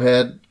 Go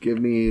ahead. Give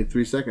me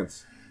 3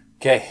 seconds.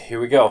 Okay, here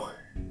we go.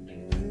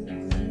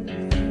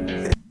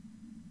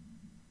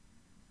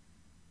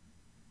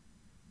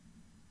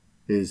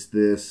 Is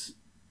this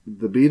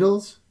the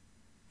Beatles?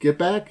 Get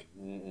Back?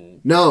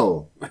 Mm-mm.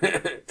 No.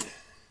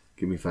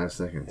 Give me 5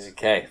 seconds.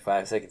 Okay,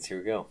 5 seconds. Here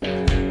we go.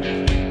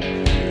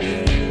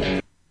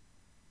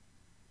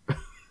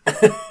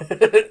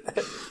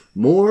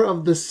 More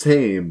of the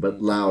same,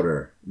 but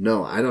louder.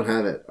 No, I don't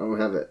have it.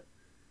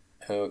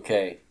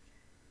 Okay.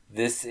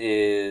 This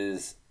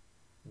is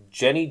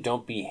Jenny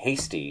Don't Be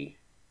Hasty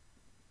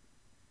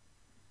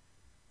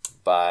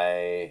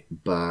by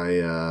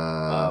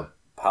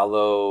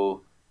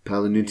Paolo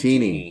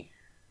Nutini.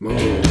 You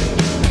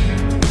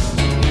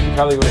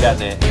probably would have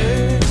gotten it.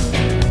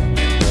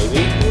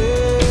 Maybe?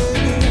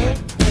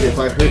 If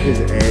I heard his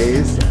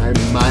A's, I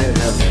might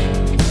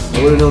have.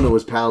 I would have known it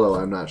was Paolo.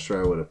 I'm not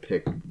sure I would have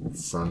picked the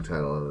song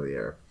title out of the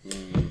air.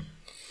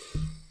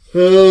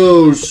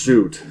 Oh,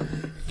 shoot.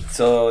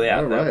 So, yeah.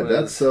 All right. Was...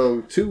 That's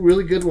so 2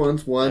 really good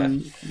ones.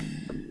 One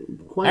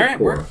quite all right,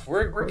 poor.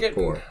 we're Quite getting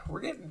poor. we're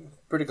getting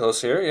pretty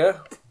close here, yeah.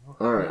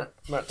 All right.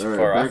 Not too All right.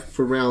 far Back off.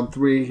 for round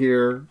 3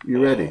 here.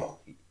 You ready?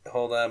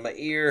 Hold on, my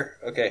ear.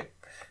 Okay.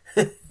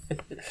 All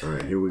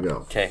right. Here we go.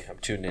 Okay, I'm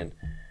tuned in.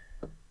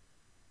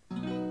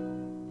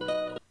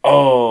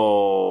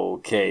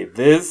 Okay,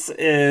 this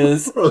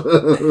is.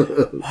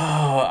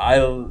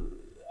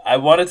 I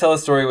want to tell a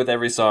story with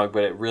every song,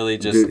 but it really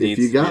just Dude, needs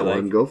if you got to be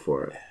one, go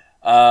for it.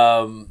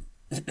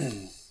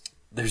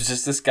 There's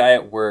just this guy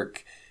at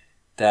work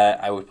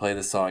that I would play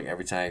the song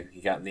every time he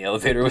got in the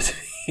elevator with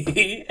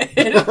me, and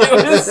it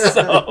was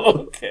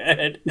so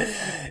good.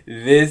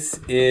 This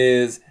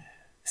is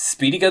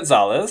Speedy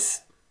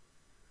Gonzalez,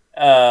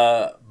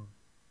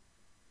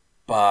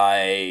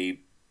 by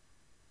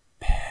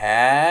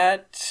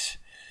Pat.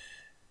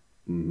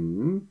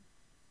 Mm-hmm.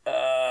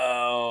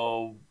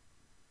 Oh,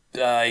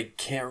 I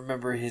can't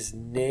remember his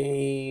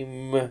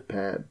name.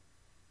 Pat.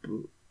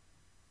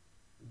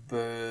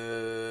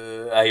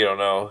 I don't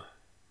know.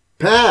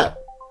 Pat!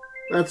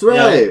 That's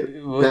right.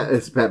 Yeah.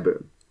 It's Pat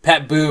Boone.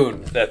 Pat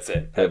Boone. That's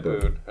it. Pat Pat Boone.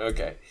 Boone.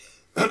 Okay.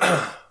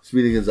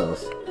 Speedy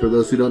Gonzalez. For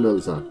those who don't know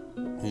the song.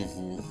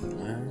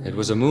 It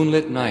was a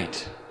moonlit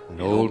night in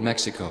old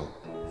Mexico.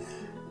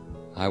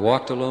 I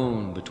walked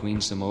alone between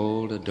some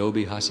old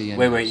adobe haciendas.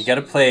 Wait. You got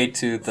to play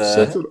to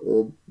Such the. an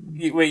old.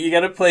 You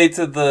got to play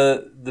to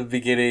the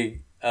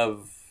beginning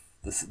of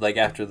this, like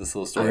after this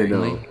little I story.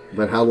 know.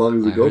 But how long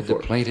does I it go heard the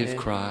for? plaintive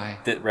cry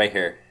Right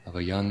here. of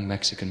a young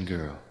Mexican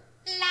girl.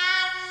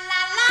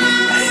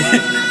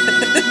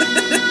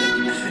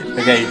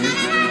 Okay.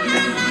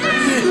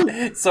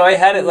 So I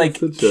had it like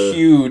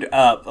queued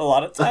up a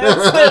lot of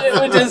times, and it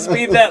would just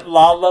be that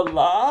la la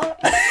la.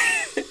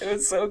 It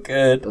was so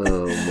good.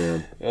 Oh,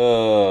 man.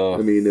 Oh.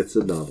 I mean, it's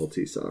a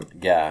novelty song.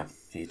 Yeah,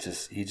 he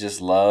just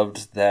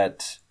loved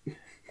that.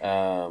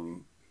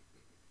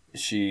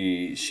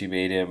 She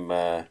made him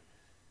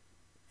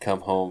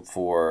come home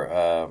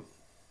for.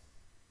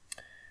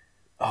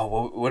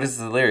 What is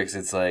the lyrics?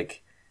 It's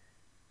like,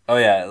 oh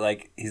yeah,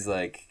 like he's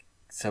like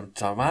some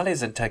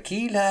tamales and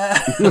tequila.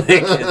 Like,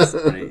 it's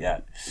pretty,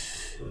 yeah.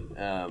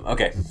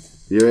 Okay,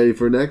 You ready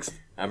for next?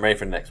 I'm ready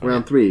for the next one.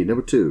 Round 3,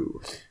 number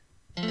 2.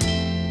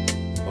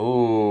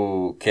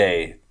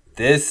 Okay,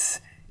 this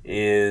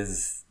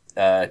is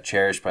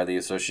cherished by the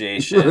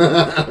association.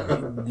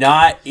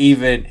 Not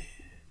even.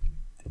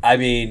 I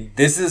mean,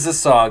 this is a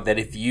song that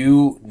if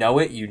you know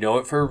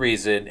it for a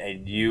reason,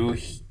 and you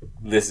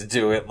listen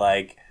to it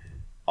like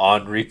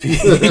on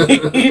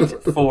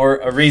repeat for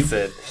a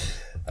reason.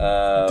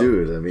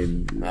 Dude, I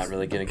mean... Not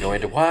really going to go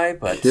into why,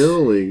 but...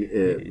 Killing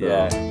it, though.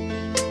 Yeah.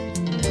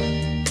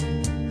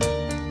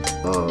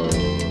 Oh,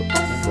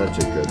 such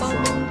a good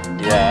song.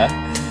 Yeah.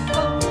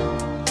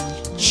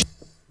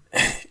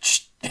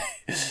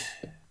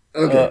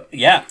 Okay.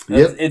 Yeah.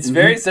 Yep. It's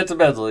very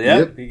sentimental. Yeah.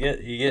 Yep. You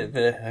get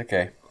the...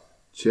 Okay.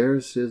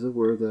 Cherish is a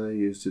word that I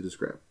use to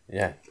describe.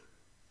 Yeah.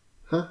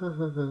 Ha ha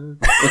ha ha.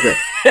 Okay.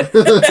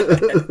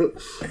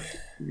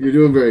 You're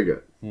doing very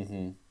good.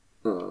 Mm-hmm.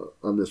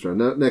 On this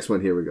round. Next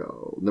one, here we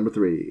go. Number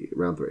 3,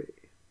 round 3.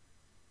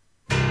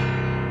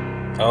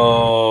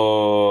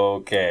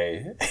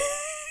 Okay.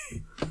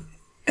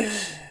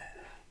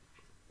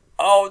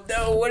 Oh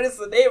no, what is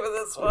the name of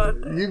this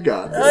one? You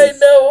got this. I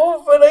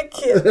know, but I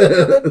can't think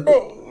of the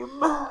name.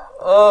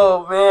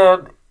 Oh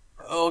man.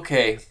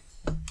 Okay.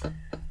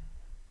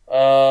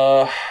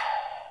 Oh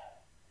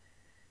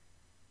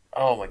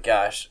my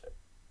gosh.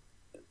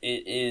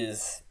 It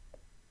is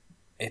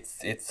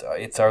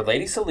It's Our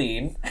Lady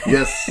Celine.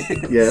 Yes.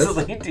 Yes.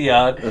 Celine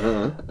Dion.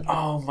 Uh-huh.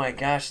 Oh my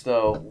gosh,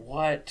 though,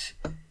 what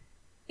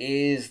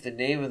is the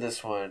name of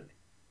this one?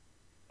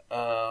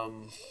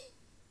 I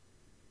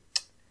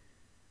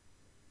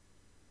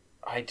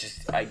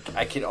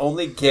can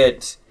only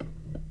get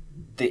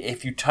the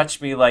If You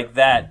Touch Me Like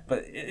That,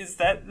 but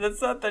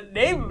that's not the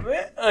name of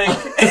it. Like,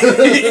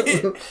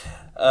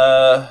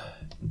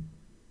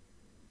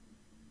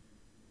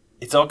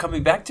 It's All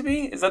Coming Back to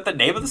Me? Is that the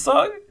name of the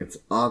song? It's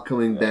all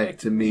coming back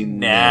to me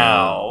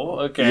Now.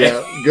 Okay.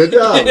 Yeah, good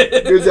job.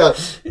 Good job.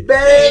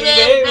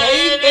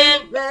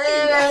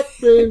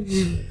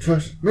 Baby,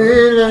 trust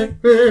me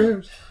like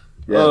this.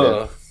 Yeah,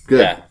 man. Good.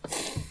 Yeah.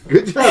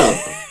 Good job.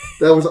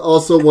 That was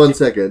also 1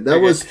 second. That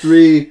Okay. was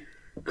 3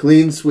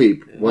 clean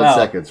sweep 1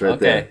 seconds right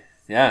okay. there.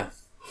 Yeah.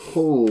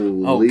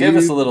 Holy. Oh, give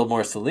us a little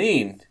more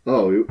Celine.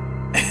 Oh,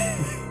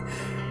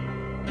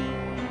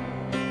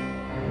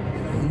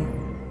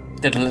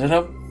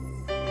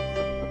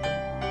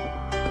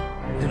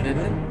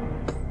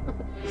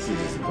 this is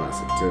just a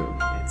classic tune.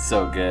 It's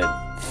so good.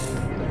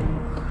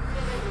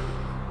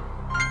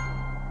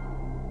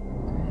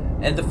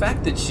 And the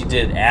fact that she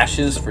did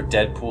Ashes for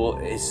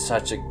Deadpool is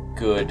such a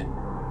good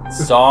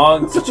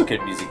song, such a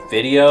good music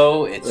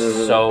video. It's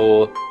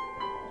so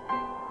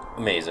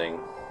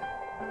amazing.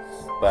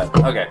 But,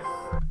 okay.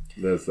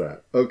 That's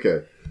that.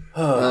 Okay.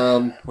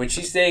 When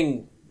she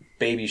sang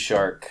Baby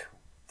Shark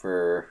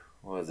for,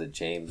 what was it,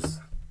 James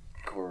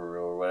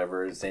or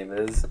whatever his name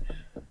is.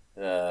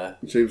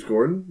 James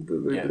Gordon?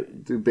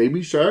 The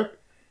Baby Shark?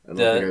 I don't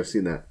think I've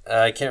seen that.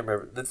 I can't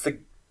remember. That's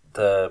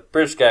the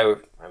British guy.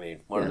 I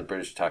mean, one of the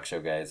British talk show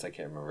guys. I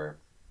can't remember.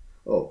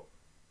 Oh,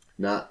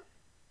 not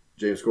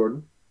James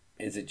Gordon?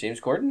 Is it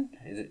James Corden?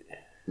 Is it?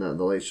 Not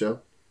The Late Show?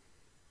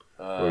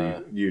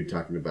 Or you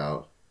talking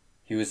about?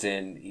 He was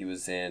in.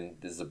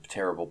 This is a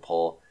terrible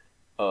pull.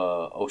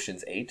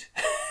 Ocean's 8.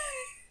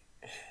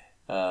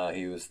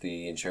 He was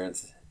the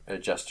insurance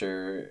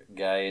adjuster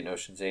guy in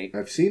Ocean's 8.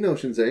 I've seen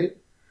Ocean's 8.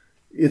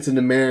 It's an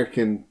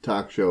American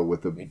talk show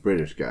with a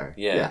British guy.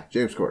 Yeah.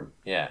 James Corden.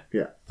 Yeah.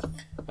 Yeah.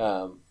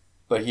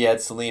 But he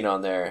had Celine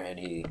on there, and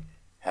he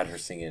had her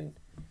singing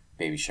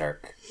Baby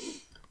Shark.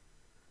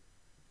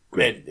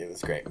 Great. It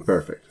was great.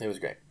 Perfect. It was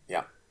great.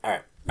 Yeah. All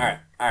right.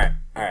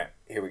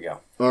 Here we go.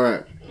 All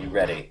right. You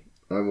ready?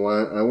 I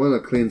want a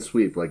clean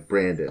sweep like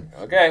Brandon,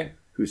 Okay.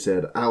 who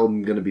said,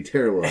 I'm going to be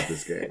terrible at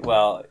this game.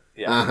 Well,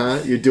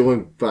 yeah. You're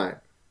doing fine.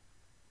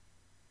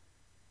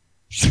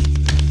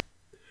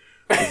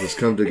 Does this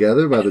come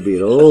together by the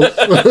Beatles?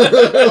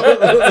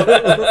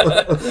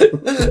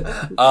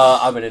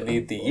 I'm gonna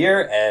need the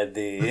year and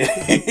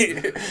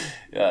the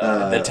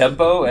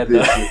tempo and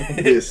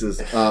this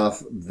is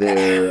off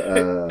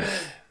their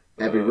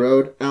Abbey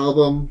Road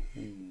album.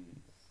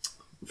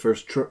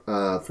 First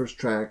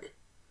track.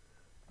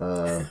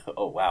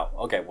 oh wow.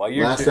 Okay. Well,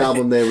 you're Last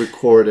album they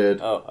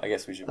recorded. Oh, I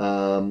guess we should.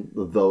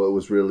 Though it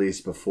was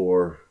released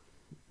before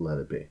Let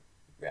It Be.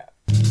 Yeah.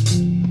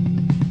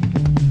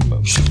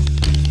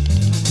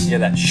 Yeah,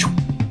 that.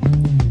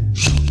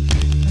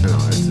 No,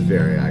 it's a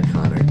very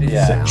iconic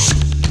sound.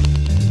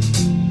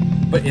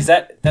 But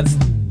that's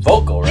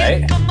vocal,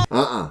 right?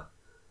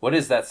 What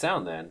is that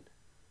sound then?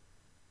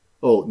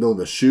 Oh no,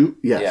 the shoop.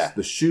 Yes, Yeah.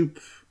 the shoop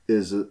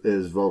is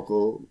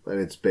vocal and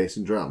it's bass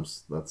and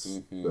drums.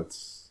 That's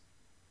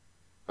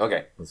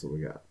Okay. that's what we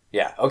got.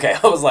 Yeah. Okay.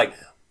 I was like,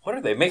 what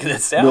are they making that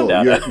sound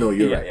out of?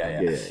 You're right.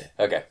 Yeah.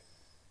 Okay.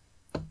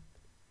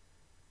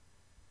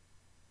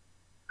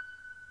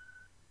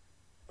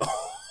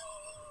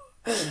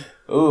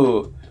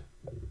 Ooh.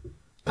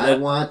 I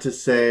want to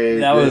say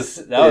that was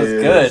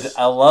good.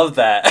 I love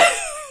that.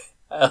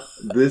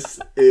 This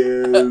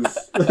is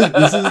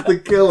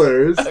the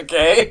Killers.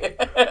 Okay.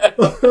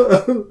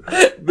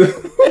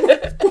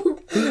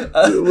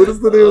 What is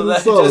the name of the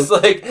song? Just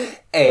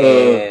like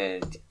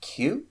and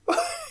cue.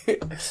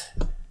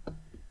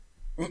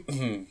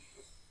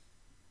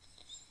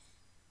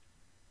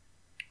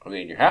 I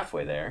mean, you're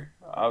halfway there,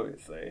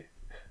 obviously.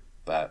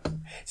 But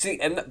see,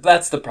 and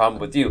that's the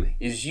problem with you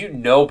is you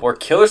know more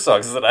Killer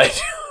songs than I do.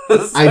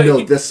 So I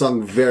know this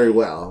song very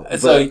well, but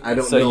So- I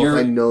don't so know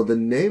you're- if I know the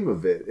name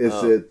of it. Is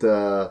it?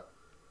 I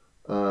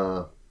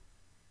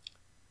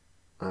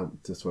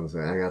just want to say,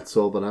 I got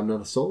soul, but I'm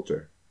not a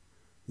soldier.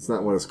 It's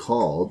not what it's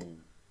called.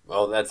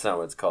 Well, that's not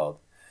what it's called.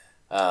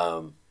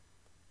 That's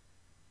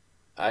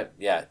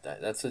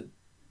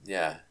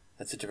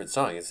a different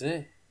song, isn't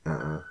it?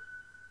 Yeah.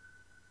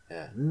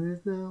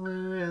 There's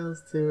nowhere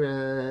else to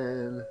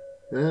run.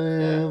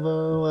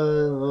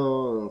 Everyone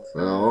wants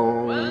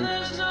home.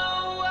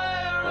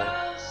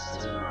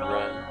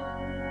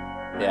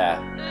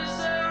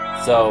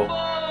 Yeah. So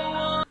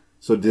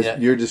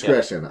Your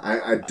discretion.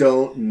 I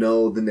don't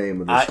know the name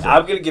of this.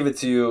 I'm gonna give it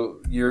to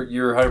you.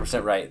 You're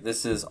 100% right.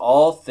 This is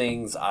all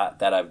things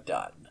that I've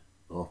done.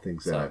 All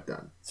things that I've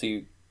done. So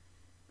you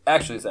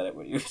actually said it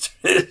when you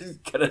were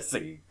gonna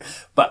sing,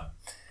 but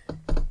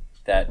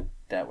that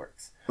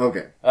works.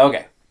 Okay.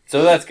 Okay,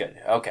 so that's good.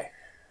 Okay,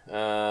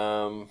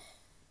 all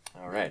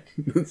right.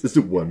 It's just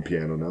one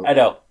piano note. I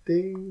know.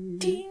 Ding.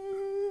 Ding.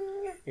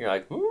 You're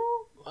like,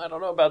 I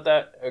don't know about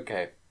that.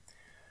 Okay.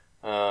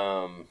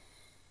 I'm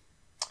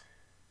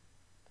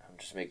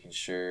just making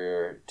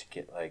sure to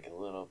get like a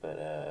little bit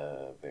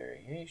of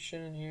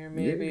variation here,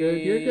 maybe.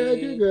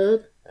 You're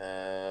good.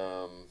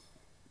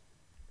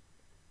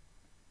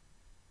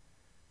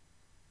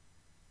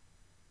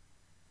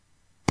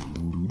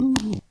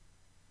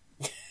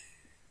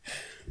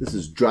 This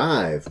is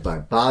Drive by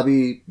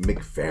Bobby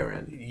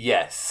McFerrin.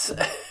 Yes.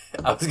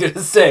 I was going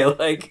to say,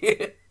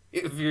 like,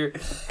 if you're,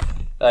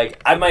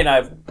 like, I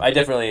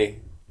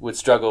definitely would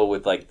struggle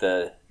with, like,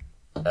 the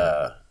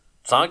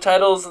song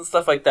titles and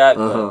stuff like that,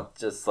 but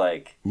just,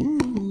 like,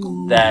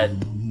 that,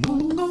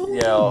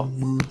 you know,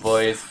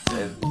 voice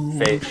and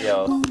face, you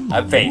know,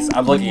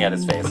 I'm looking at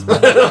his face. Like,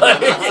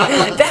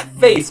 that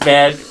face,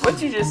 man. Once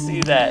you just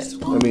see that.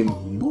 I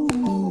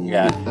mean,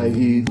 yeah.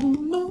 He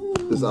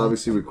is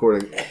obviously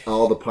recording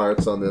all the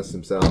parts on this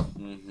himself.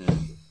 Mm-hmm.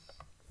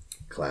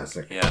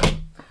 Classic. Yeah.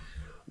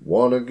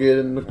 Wanna get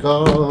in the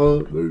car.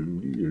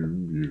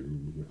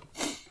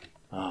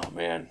 Oh,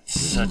 man.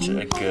 Such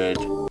a good...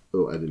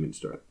 Oh, I didn't mean to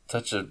start.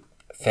 Such a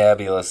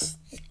fabulous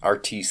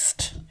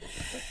artiste.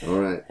 All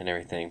right. And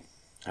everything.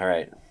 All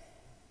right.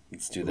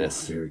 Let's do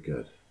this. Very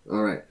good.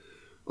 All right.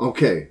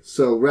 Okay,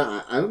 so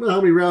I don't know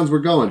how many rounds we're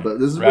going, but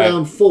this is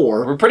round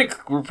 4. We're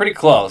pretty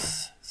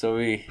close. So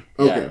we...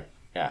 Yeah, okay.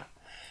 Yeah.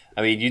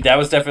 I mean, that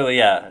was definitely,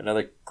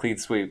 another clean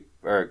sweep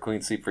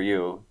for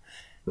you.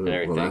 And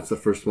everything. Well, that's the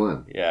first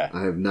one. Yeah.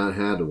 I have not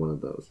had one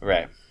of those.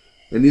 Right.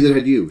 And neither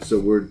had you, so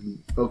we're...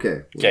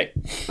 Okay. Okay.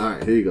 All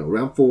right, here you go.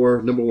 Round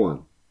 4, number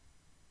 1.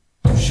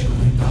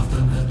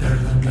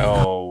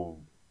 Oh.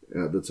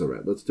 Yeah, that's all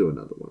right. Let's do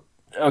another one.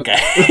 Okay.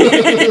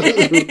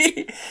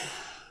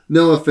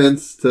 No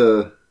offense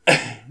to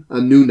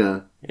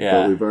Anuna,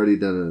 Yeah. but we've already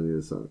done it in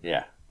the song.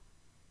 Yeah.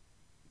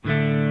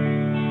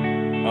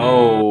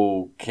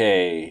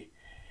 Okay.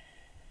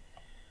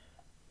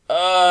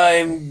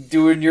 I'm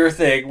doing your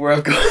thing where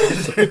I'm going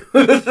through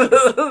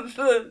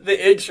the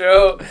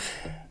intro.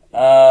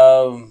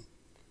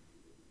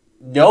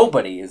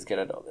 Nobody is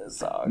gonna know this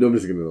song.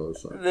 Nobody's going to know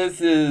this song. This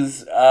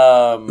is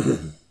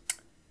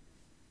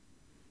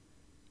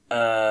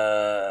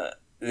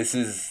this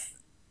is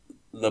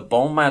Le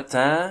Bon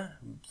Matin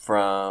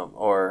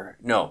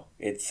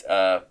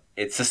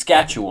it's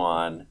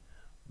Saskatchewan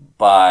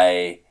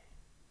by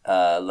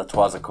La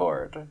Trois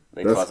Accords.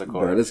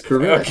 That is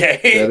correct. Okay.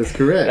 That is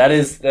correct.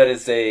 That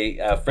is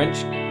a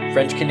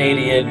French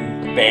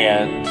Canadian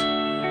band.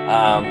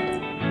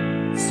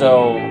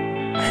 So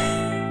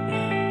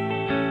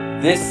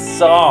this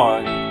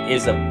song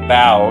is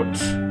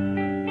about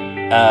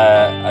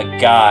a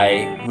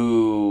guy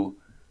who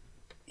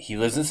he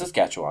lives in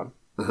Saskatchewan,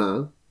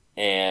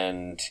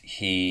 and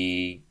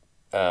he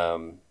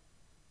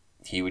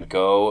would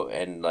go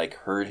and like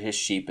herd his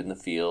sheep in the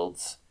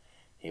fields.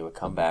 He would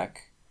come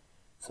back.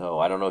 So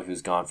I don't know if he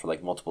was gone for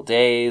like multiple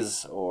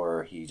days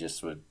or he would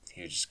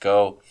just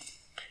go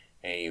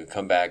and he would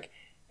come back,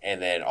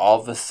 and then all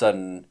of a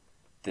sudden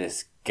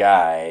this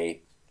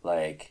guy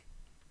like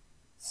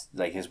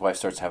his wife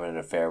starts having an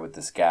affair with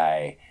this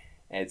guy,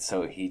 and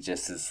so he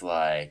just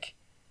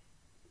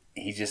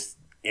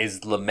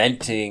is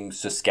lamenting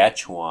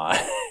Saskatchewan.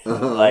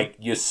 Like,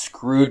 you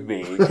screwed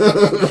me.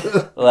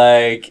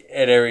 Like,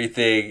 and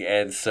everything.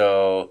 And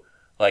so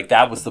like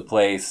that was the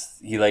place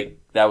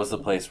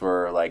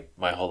where like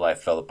my whole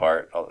life fell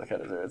apart, all that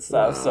kind of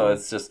stuff. Wow. So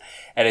it's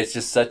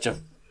just such a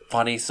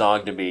funny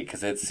song to me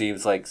because it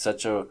seems like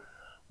such a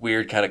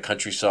weird kind of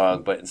country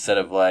song, but instead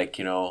of like,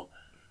 you know,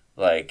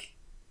 like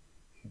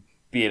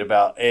being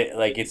about it,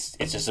 like it's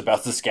just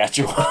about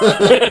Saskatchewan.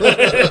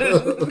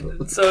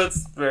 So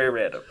it's very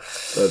random.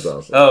 That's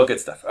awesome. Oh, good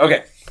stuff.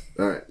 Okay.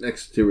 All right,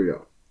 next, here we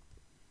go.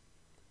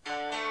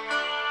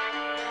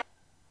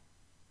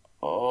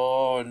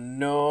 Oh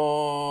no,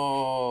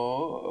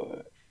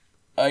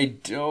 I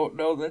don't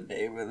know the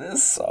name of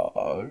this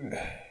song.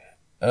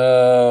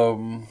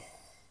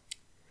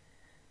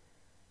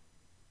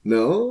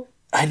 No?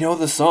 I know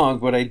the song,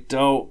 but I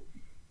don't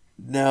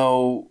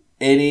know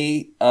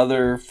any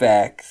other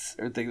facts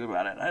or things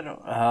about it. I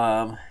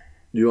don't.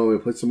 You want me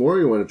to play some more? Or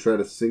you want to try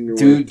to sing your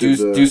way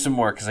do some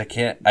more because I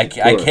can't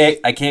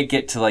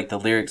get to like the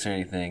lyrics or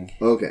anything.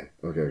 Okay.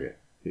 Here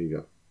you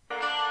go.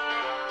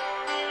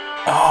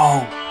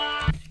 Oh,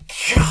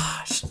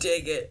 gosh,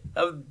 dang it!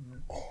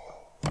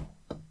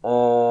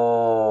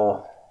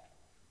 Oh,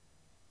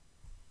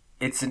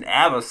 it's an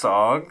ABBA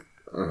song.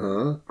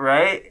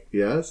 Right?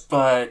 Yes.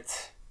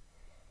 But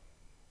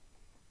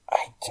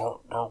I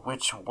don't know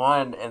which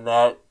one, and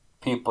that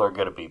people are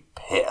going to be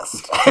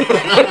pissed.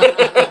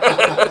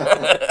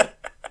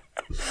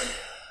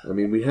 I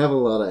mean, we have a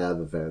lot of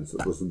ABBA fans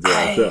that listen to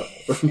our show.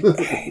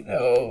 I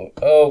know.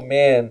 Oh,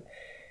 man.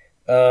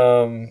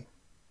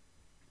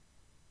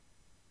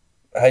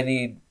 I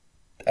need,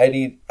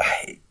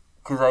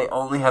 because I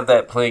only have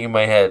that playing in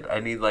my head. I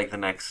need like the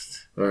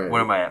next. All right.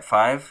 What am I at?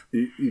 5?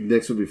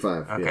 Next would be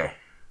 5. Okay. Yeah.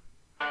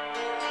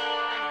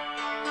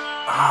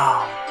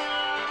 Oh.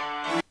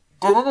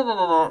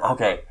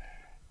 Okay.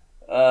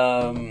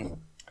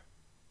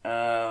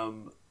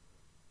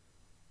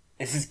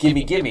 This is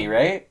Gimme Gimme,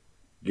 right?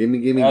 Gimme,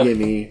 gimme,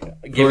 gimme.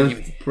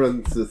 Gimme.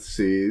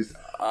 Parentheses.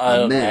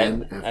 A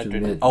man after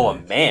midnight. Oh, a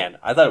man.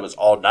 I thought it was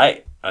all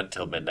night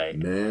until midnight.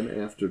 Man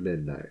after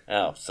midnight.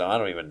 Oh, so I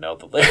don't even know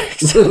the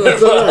lyrics.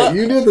 That's all right.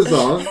 You did the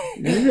song.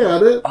 You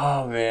got it.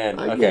 Oh, man.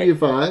 I Okay. give you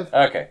 5.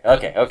 Okay.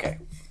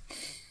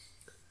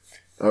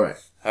 All right.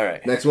 All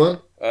right. Next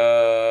one.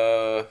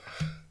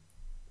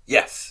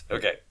 Yes.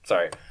 Okay.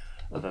 Sorry.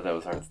 I thought that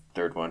was our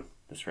third one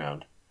this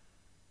round.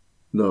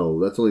 No,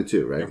 that's only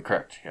 2, right? You're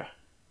correct. Yeah.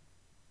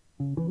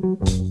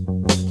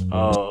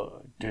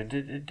 Oh.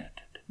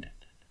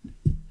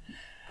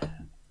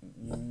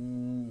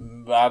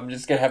 I'm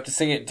just gonna have to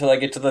sing it until I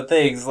get to the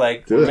things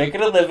like Do we're it.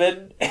 making a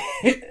living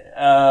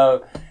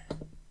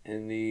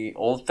in the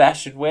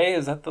old-fashioned way.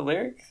 Is that the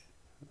lyrics?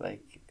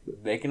 Like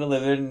making a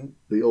living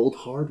The old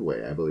hard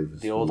way, I believe.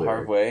 Is the old lyric.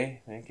 hard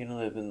way, making a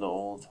living the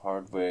old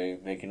hard way,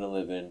 making a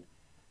living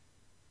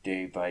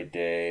day by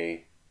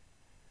day.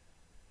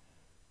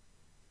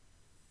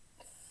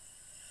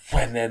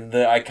 And then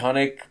the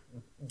iconic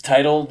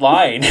title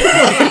line.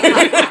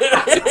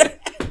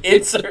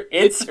 insert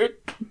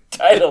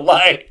title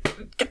line.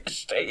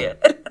 Gosh dang it.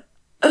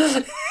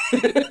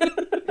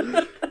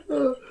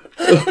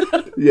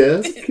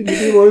 Yes? Can you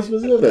be more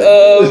specific?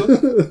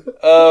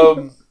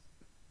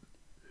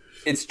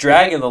 It's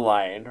dragging the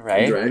line,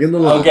 right? Dragging the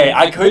line. Okay,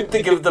 I couldn't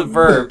think of the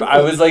verb.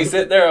 I was like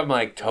sitting there, I'm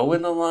like,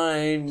 towing the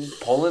line,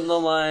 pulling the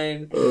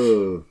line,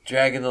 Oh,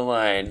 dragging the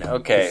line.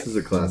 Okay. this is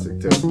a classic,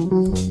 too.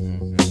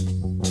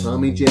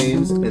 Tommy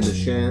James and the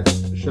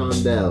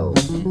Shondells.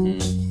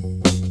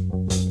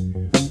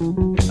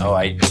 Oh,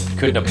 I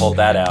couldn't have pulled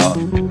that out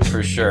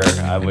for sure.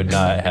 I would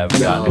not have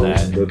gotten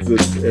that.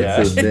 That's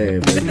his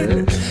name, isn't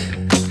it?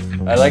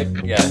 I like,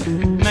 yeah.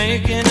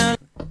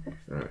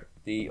 All right.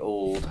 The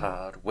old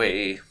hard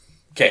way.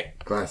 Okay.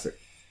 Classic.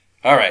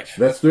 All right.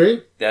 That's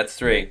 3? That's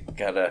 3.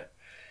 Got a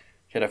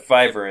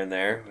fiver in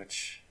there,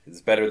 which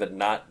is better than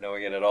not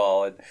knowing it at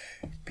all. And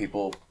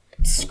people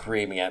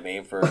screaming at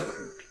me for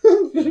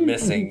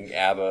missing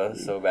ABBA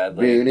so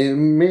badly.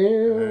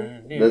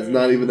 That's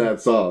not even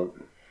that song.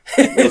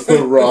 That's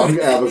the wrong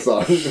ABBA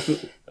song.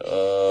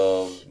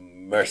 Oh,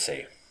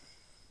 mercy.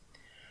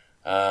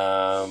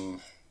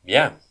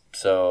 Yeah.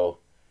 So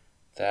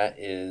that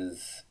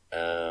is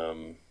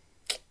we're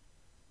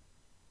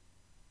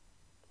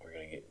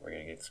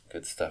gonna get some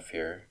good stuff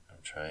here. I'm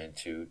trying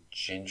to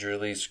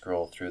gingerly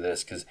scroll through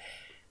this because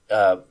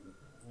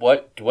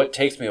what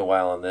takes me a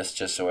while on this,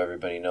 just so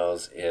everybody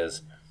knows,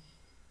 is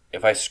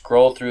if I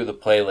scroll through the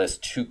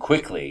playlist too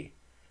quickly,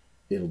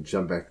 It'll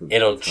jump back to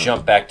the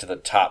jump back to the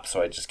top,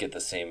 so I just get the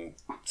same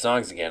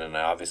songs again, and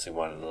I obviously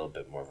want a little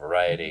bit more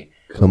variety.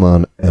 Come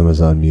on,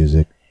 Amazon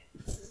Music.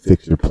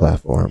 Fix your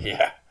platform.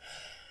 Yeah.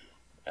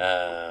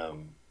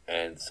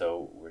 And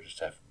so we're just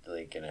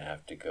definitely going to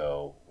have to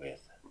go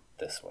with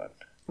this one.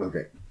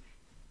 Okay.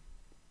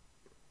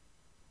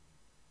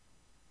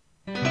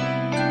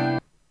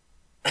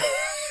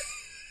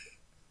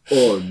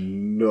 Oh,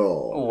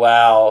 no.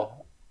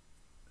 Wow.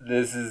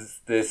 This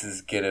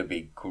is going to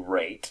be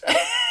great.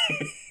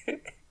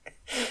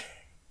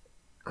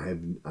 I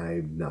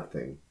have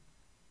nothing.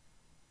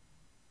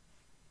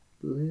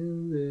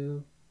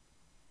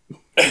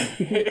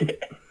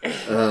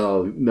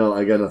 Oh, no,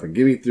 I got nothing.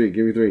 Give me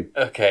 3.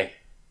 Okay.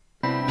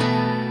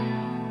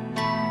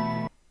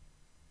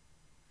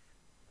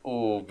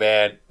 Oh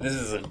man, this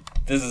is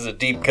a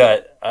deep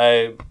cut.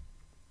 I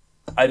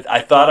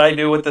thought I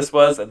knew what this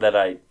was, and then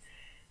I'm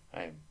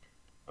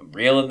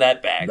reeling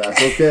that back.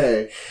 That's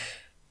okay.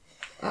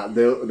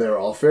 They're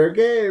all fair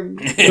game.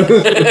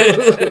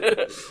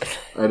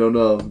 I don't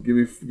know. Give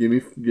me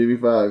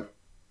 5.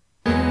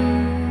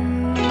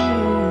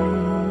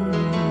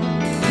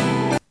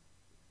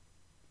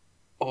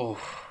 Oh,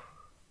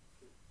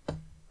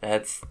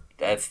 that's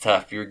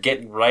tough. You're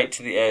getting right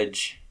to the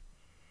edge,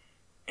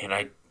 and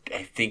I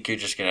think you're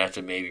just gonna have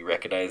to maybe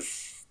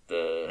recognize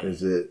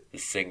the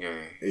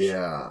singer.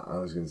 Yeah, I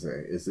was gonna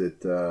say. Is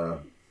it?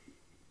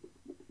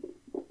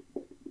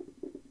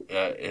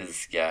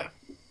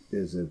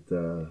 Is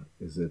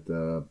it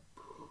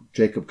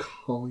Jacob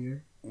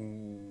Collier?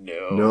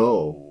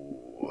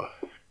 No.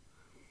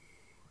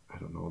 I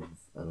don't know.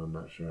 I'm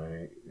not sure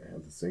I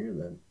have the singer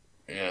then.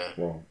 Yeah.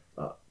 Well,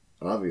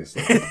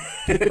 obviously.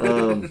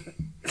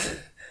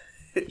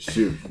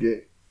 Shoot.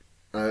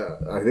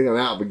 I think I'm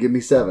out, but give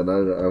me 7.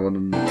 I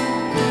want to.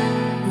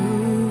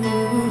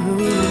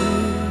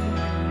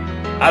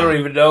 I don't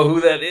even know who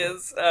that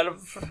is.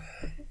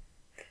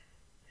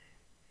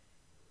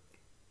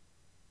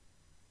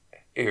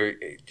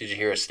 Did you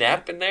hear a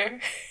snap in there?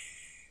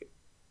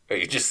 Or are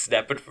you just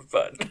snapping for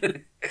fun?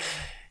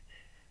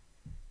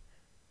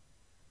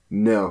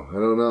 No, I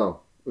don't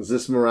know. Is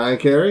this Mariah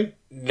Carey?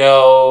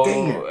 No.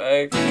 Dang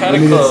it. Kind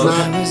of close.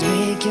 It's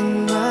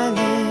not.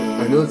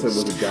 I know it's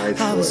with a guy's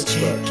voice,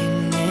 but.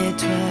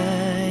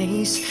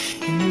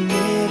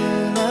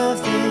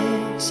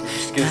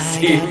 Just gonna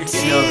see if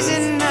you know this.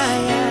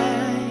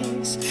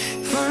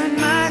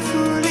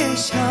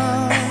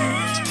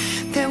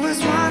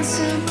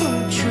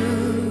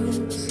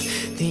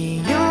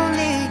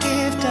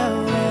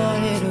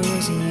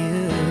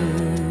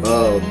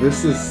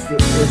 This is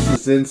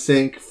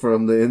NSYNC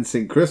from the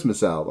NSYNC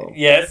Christmas album.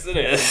 Yes, it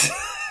is.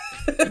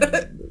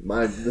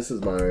 My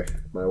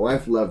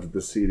wife loved the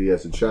CD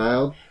as a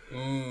child.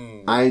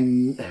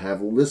 I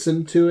have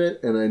listened to it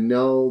and I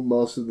know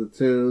most of the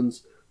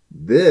tunes.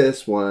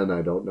 This one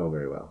I don't know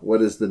very well.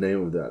 What is the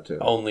name of that tune?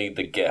 Only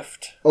the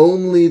Gift.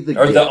 Only the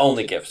Gift. The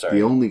Only Gift, sorry.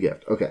 The Only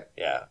Gift. Okay.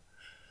 Yeah.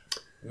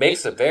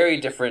 Makes a very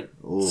different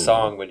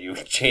song when you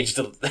change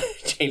the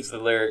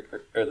lyric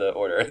or the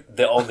order.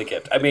 The Only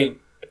Gift. I mean,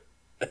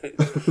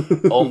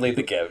 Only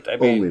the Gift. I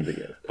mean, Only the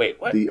Gift.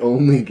 Wait, what? The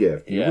Only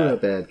Gift. You Yeah. were a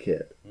bad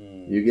kid.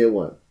 You get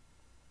one.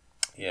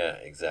 Yeah,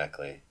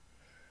 exactly.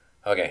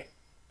 Okay.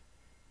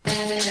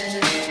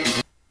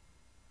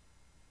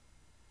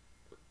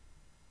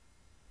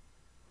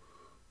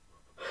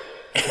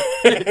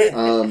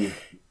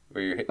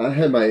 I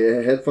had my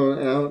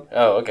headphone out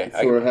Oh, okay.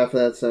 for half of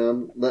that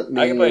sound. Let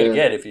me. I can play it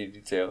again if you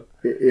need to.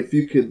 If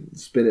you could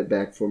spin it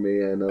back for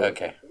me, I know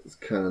Okay. it's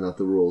kind of not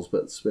the rules,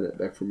 but spin it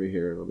back for me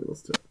here and I'll be able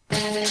to.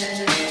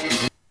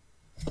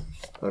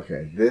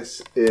 Okay,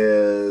 this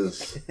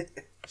is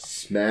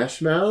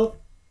Smash Mouth.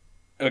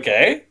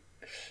 Okay.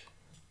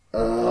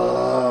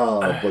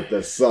 Oh, but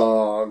the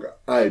song,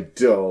 I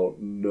don't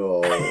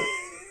know.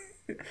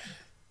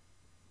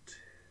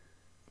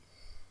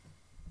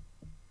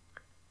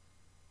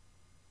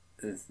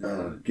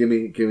 Give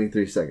me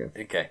 3 seconds.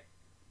 Okay.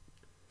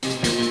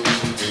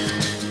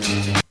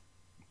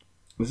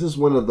 This is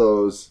one of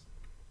those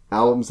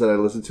albums that I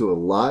listened to a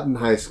lot in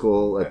high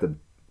school, at the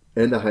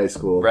end of high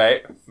school.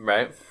 Right.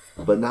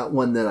 But not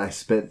one that I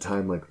spent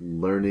time like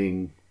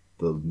learning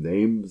the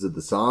names of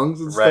the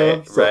songs and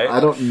Right, stuff. So right. I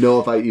don't know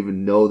if I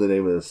even know the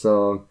name of the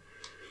song.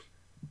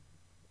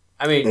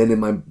 I mean, And in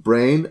my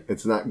brain,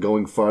 it's not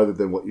going farther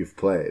than what you've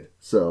played.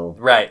 So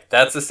right.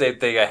 That's the same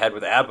thing I had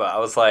with ABBA. I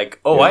was like,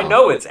 oh, Yeah. I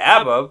know it's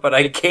ABBA, but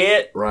I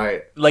can't.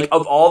 right. Like,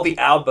 of all the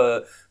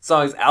ABBA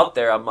songs out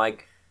there, I'm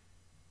like,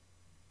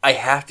 I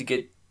have to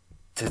get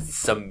to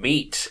some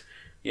meat,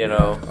 you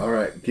know? All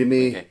right, give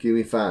me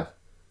 5.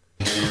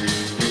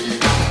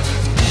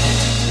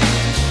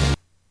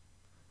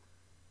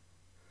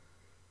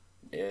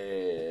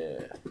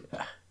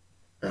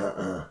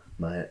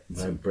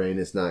 My brain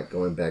is not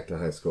going back to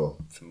high school.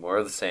 It's more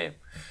of the same.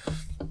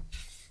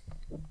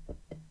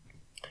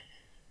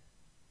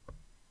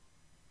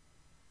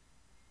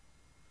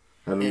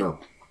 I don't know.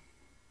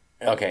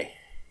 Okay.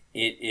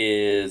 It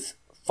is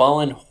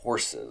Fallen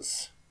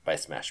Horses by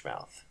Smash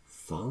Mouth.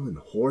 Fallen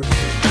Horses.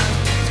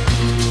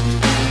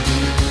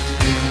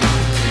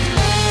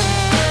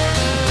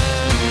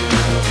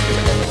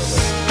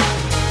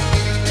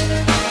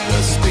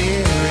 The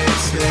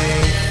spirits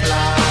they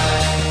fly.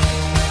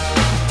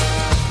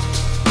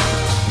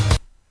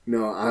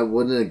 No, I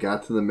wouldn't have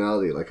got to the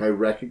melody. Like, I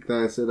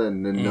recognize it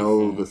and I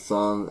know the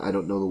song. I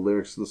don't know the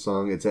lyrics to the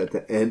song. It's at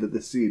the end of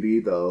the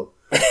CD, though.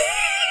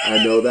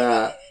 I know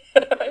that.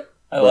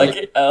 I like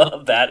it. I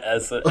love that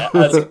as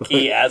a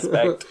key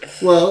aspect.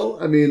 Well,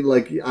 I mean,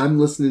 like, I'm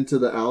listening to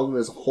the album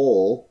as a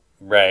whole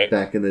Right.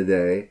 back in the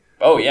day.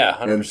 Oh, yeah,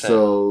 100%. And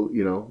so,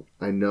 you know,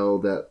 I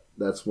know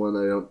that's one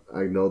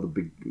I know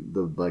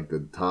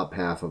the top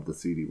half of the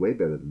CD way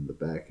better than the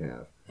back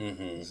half.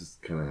 Mm-hmm. This is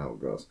kind of how it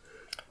goes.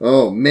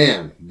 Oh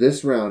man,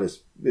 this round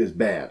is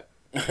bad.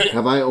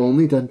 Have I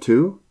only done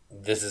 2?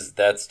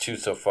 That's 2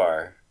 so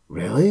far.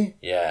 Really?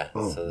 Yeah.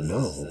 Oh, so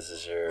no. this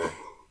is your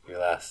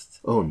last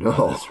Oh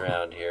no. this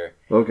round here.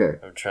 Okay.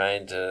 I'm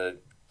trying to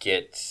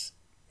get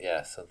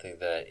something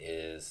that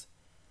is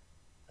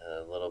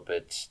a little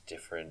bit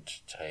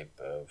different type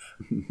of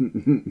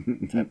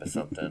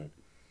something,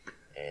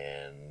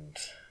 and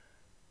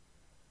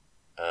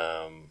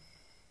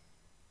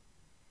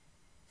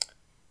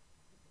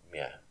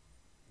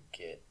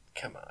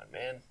come on,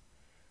 man,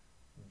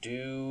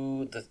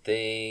 do the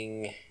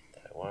thing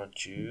that I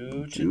want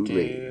you to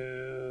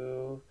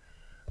do.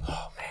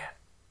 Oh man,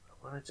 I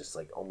want to just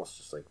like almost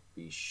just like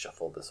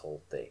reshuffle this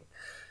whole thing,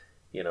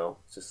 you know,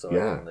 just so I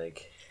can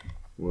like.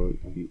 Well,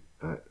 you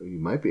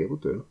might be able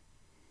to.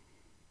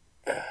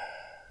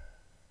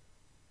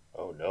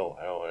 Oh no,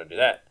 I don't want to do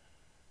that.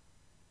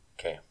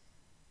 Okay.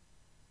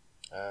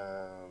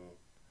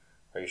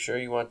 Are you sure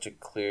you want to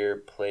clear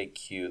play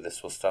queue?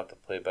 This will stop the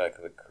playback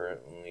of the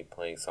currently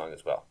playing song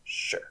as well.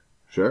 Sure.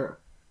 Sure.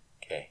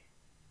 Okay.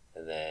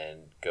 And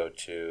then go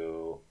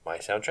to my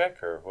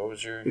soundtrack, or what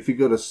was your If you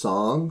go to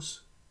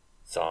songs,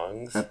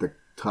 songs? at the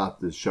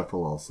top is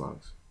shuffle all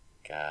songs.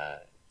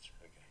 Got it.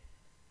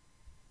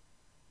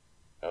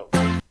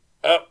 Okay.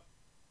 Oh.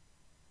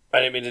 I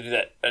didn't mean to do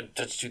that. I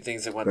touched 2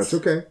 things at once. That's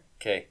okay.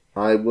 Okay.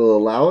 I will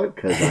allow it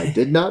because I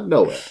did not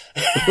know it.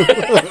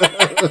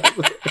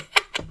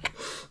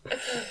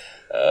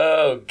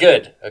 Oh,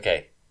 good.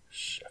 Okay.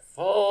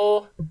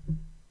 Shuffle.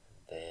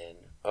 Then,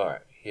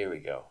 alright, here we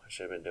go. I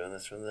should have been doing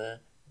this from the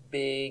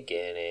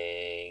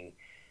beginning,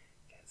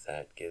 because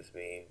that gives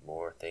me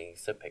more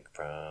things to pick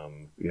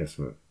from. Yes,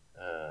 ma'am.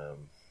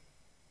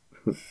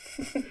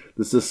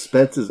 The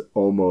suspense is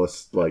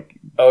almost like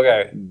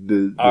Okay. Are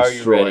you ready?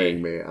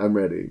 destroying me. I'm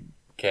ready.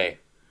 Okay.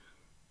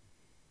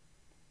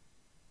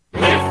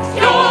 If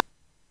you're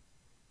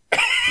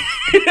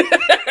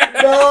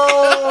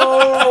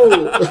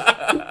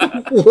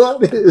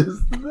What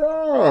is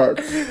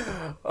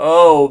that?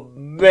 Oh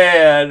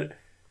man,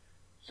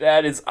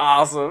 that is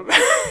awesome.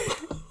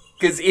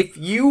 Because if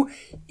you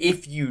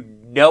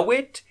know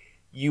it,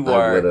 I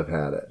would have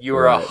had it. You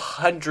are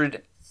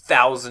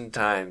 100,000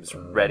 times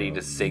ready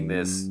to sing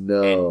this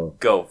and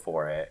go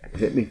for it.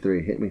 Hit me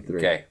three.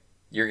 Okay,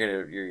 you're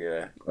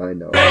gonna. I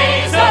know.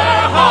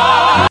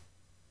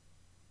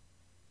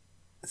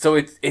 So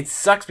it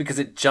sucks because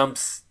it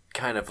jumps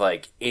kind of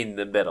like in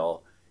the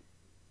middle.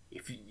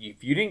 If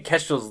you didn't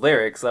catch those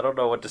lyrics, I don't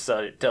know what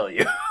to tell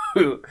you.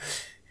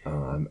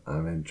 I'm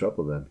in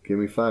trouble then. Give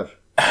me 5.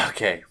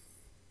 Okay.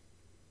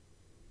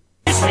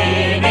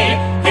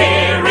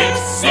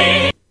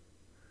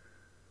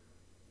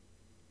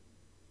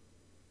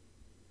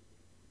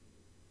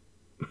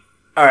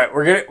 All right,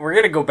 we're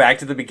gonna go back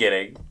to the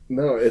beginning.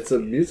 No, it's a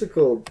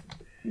musical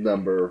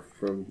number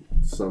from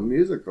some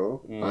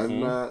musical. Mm-hmm. I'm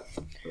not.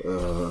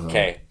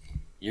 Okay,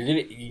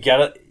 you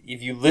gotta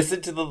if you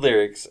listen to the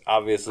lyrics,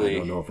 obviously. I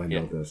don't know if I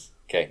know this.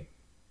 Okay.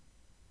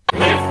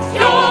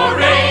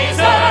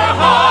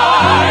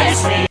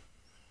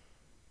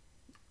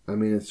 I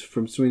mean, it's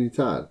from Sweeney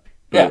Todd.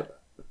 Yeah.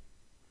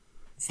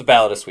 It's the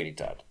Ballad of Sweeney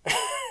Todd.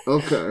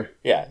 Okay.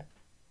 Yeah.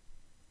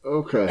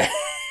 Okay.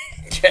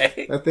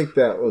 Okay. I think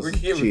that was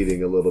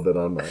cheating a little bit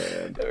on my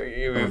end.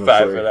 Give me 5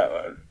 for that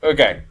one.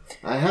 Okay.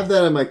 I have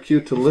that in my queue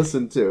to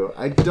listen to.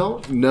 I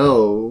don't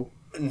know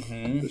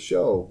the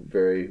show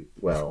very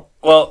well.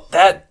 Well,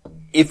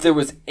 if there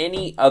was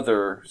any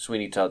other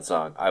Sweeney Todd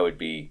song, I would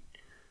be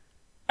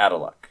out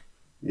of luck.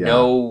 Yeah.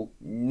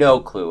 No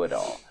clue at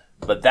all.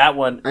 But that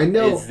one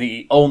is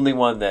the only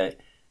one that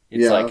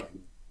it's like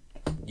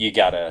you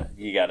gotta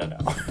know.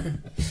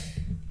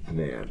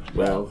 Man,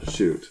 well,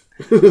 shoot.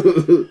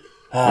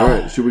 All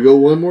right, should we go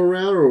one more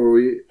round, or are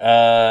we?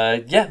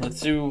 Yeah, let's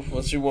do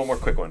one more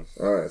quick one.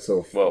 All right,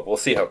 so we'll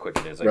see how quick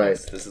it is. I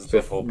guess this is the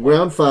whole point.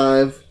 Round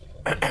 5.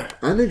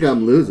 I think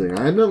I'm losing.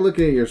 I'm not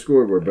looking at your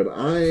scoreboard, but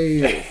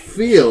I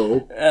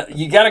feel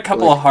you got a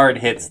couple of hard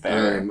hits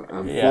there.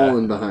 I'm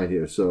falling behind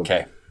here. So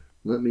okay,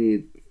 let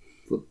me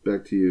flip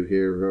back to you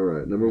here. All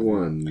right, number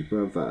 1,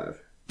 round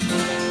 5.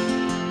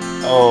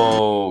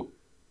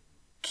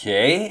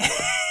 Okay.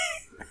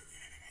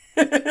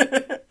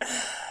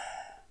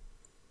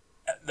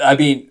 I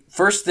mean,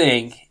 first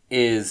thing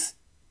is,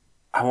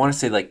 I want to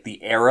say like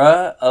the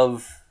era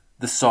of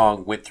the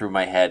song went through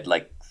my head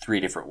like 3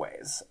 different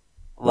ways.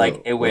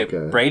 Like it went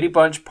Brady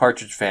Bunch,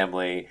 Partridge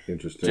Family,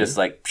 interesting, just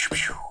like, pew,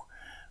 pew.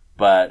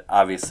 But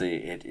obviously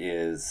it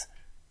is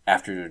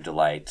Afternoon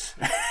Delight.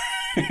 By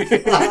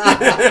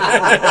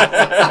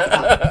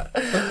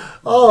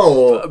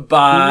you're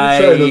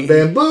trying to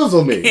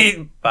bamboozle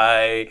me.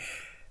 By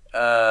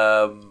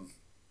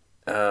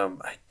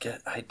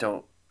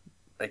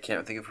I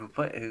can't think of who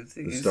played.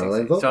 The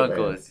Starlight Vocal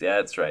Band. Yeah,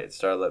 that's right.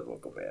 Starlight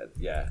Vocal Band.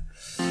 Yeah.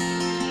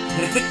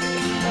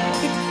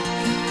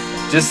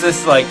 Just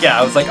this, like,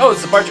 I was like, oh,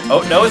 it's the Partridge.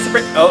 Oh, no, it's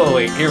the oh,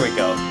 wait, here we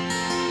go.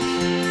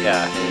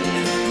 Yeah.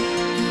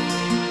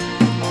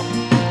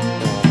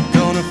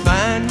 Gonna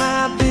find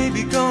my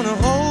baby, gonna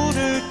hold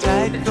her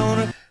tight,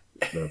 gonna...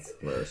 That's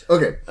hilarious.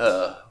 Okay.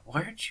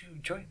 Why aren't you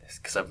enjoying this?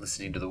 Because I'm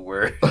listening to the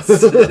words.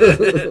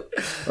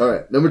 All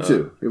right, number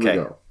 2. Here we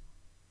go.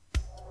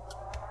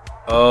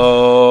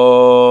 Oh,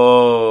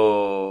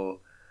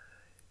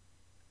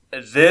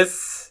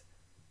 this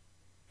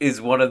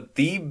is one of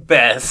the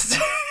best,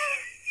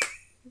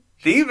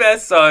 the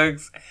best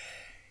songs.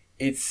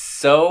 It's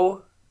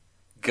so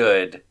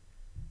good.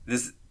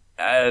 This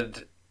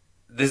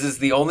is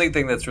the only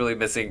thing that's really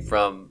missing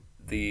from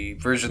the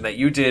version that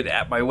you did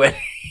at my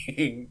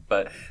wedding.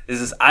 But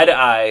this is "Eye to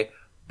Eye"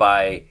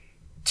 by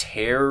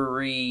Tevin.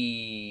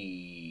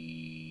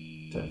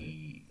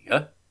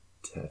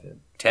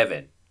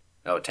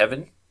 Oh,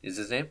 Tevin is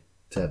his name?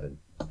 Tevin.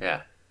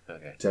 Yeah.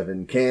 Okay.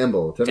 Tevin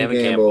Campbell.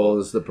 Tevin Campbell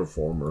is the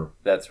performer.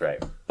 That's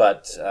right.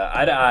 But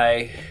Eye to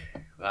Eye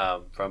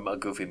from a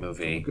Goofy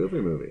movie.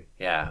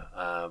 Yeah.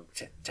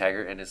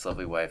 Taggart and his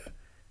lovely wife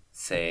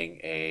sang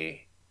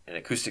an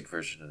acoustic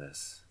version of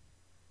this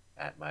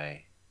at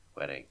my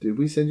wedding. Did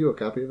we send you a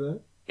copy of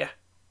that? Yeah.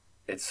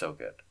 It's so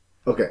good.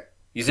 Okay.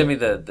 You sent me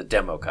the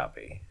demo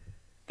copy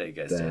that you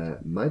guys did.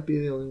 That might be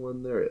the only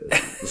one there is.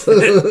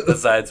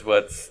 Besides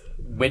what's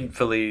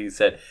windfully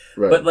said.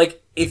 Right. But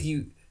like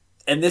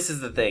and this is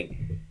the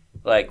thing,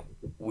 like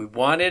we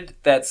wanted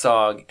that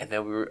song, and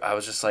then I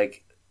was just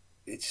like,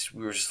 we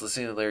were just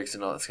listening to the lyrics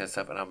and all this kind of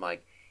stuff, and I'm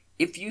like,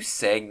 if you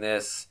sang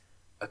this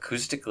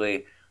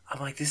acoustically,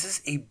 I'm like, this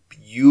is a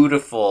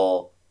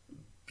beautiful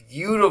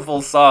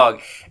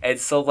song. And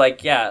so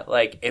like, yeah,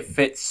 like it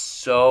fits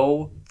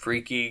so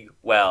freaking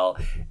well,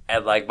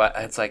 and like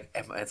it's like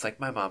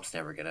my mom's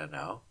never gonna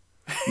know.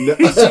 No.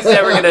 She's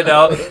never gonna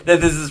know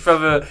that this is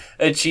from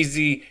a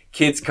cheesy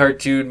kids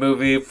cartoon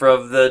movie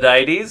from the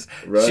 90s.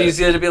 Right. She's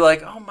gonna be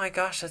like, oh my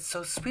gosh, that's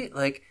so sweet,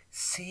 like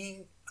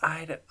seeing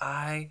eye to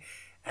eye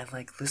and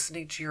like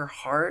listening to your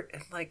heart,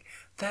 and like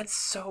that's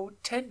so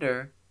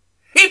tender.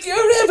 If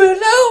you're ever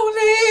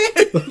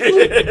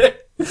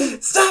lonely,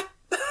 stop.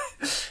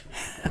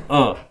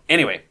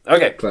 Anyway,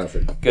 okay.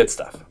 Classic. Good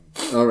stuff.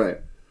 All right.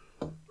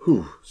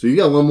 Whew. So you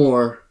got one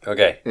more,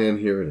 Okay. and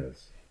here it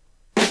is.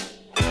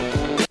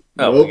 Oh,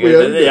 Nope, we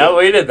haven't did it.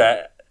 we did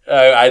that.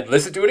 I'd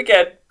listen to it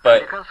again,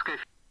 but...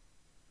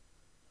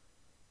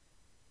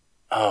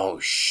 Oh,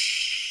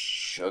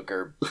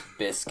 sugar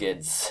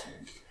biscuits.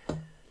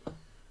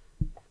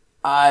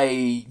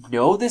 I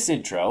know this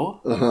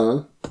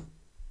intro,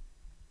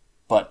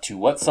 but to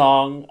what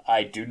song,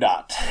 I do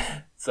not.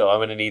 So I'm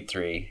going to need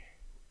 3.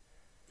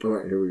 All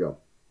right, here we go.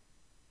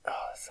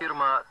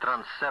 Firma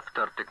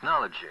Transceptor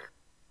Technology.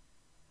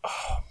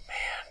 Oh,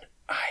 man.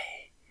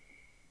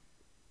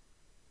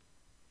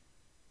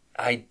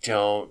 I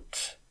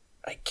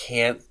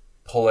can't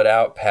pull it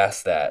out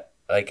past that.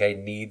 Like, I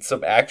need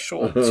some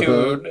actual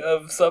tune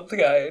of some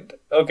kind.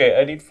 Okay,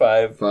 I need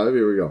 5. 5,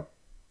 here we go.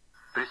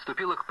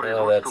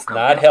 No, that's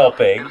not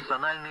helping.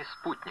 Персональный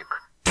спутник.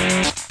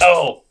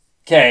 Oh,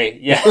 okay,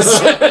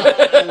 yes.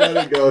 Let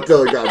it go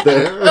until it got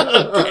there.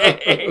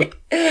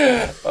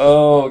 Okay.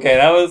 Oh, okay,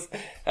 that was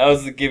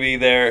the gimme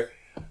there.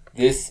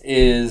 This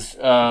is,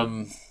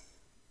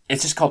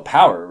 it's just called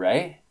Power,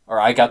 right? Or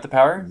I Got the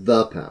Power?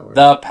 The Power.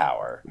 The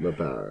Power. The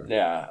Power.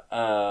 Yeah.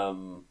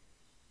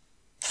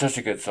 Such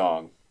a good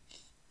song.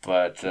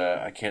 But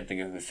I can't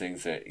think of who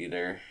sings it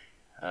either.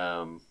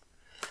 I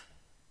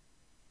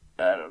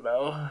don't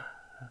know.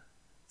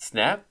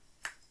 Snap?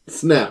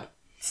 Snap.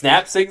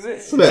 Snap sings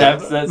it? Snap.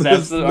 Snap's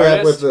the Snap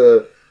artist? with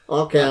the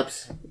all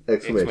caps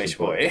exclamation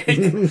Point.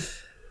 point.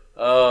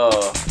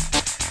 Oh.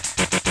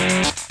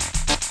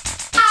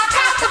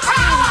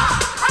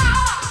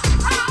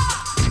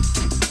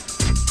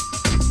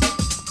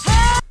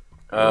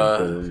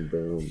 Boom,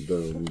 boom,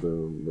 boom,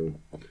 boom, boom.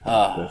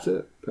 That's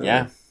it. Power.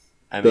 Yeah.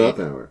 The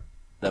Power.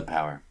 The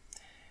Power.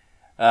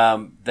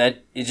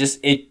 That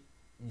it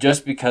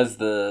just because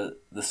the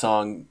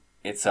song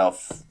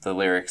itself, the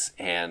lyrics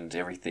and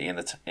everything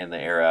in the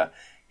era,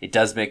 it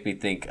does make me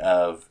think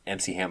of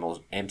MC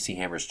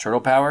Hammer's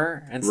Turtle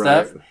Power and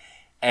stuff. Right.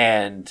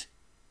 And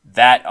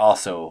that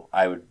also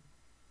I would,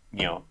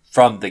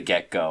 from the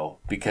get-go,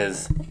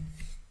 because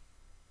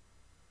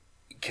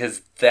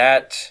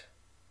that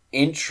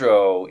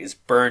intro is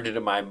burned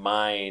into my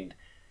mind,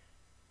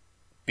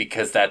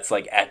 because that's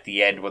like at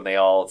the end when they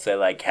all say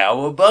like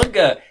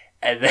 "Cowabunga,"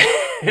 and then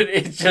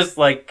it just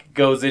like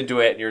goes into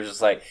it, and you're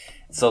just like,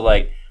 so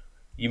like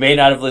you may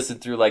not have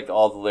listened through like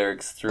all the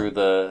lyrics through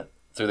the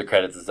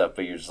credits and stuff,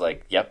 but you're just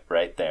like, yep,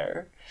 right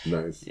there.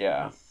 Nice.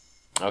 Yeah.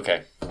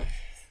 Okay.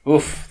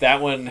 Oof,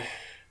 that one.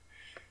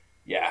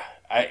 Yeah,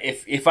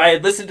 if I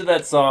had listened to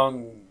that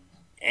song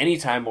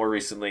anytime more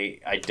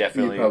recently, I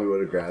definitely You probably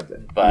would have grabbed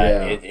it. But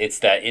yeah. it's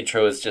that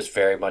intro is just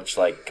very much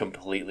like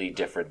completely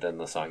different than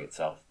the song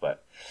itself.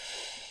 But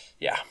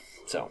yeah,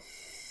 so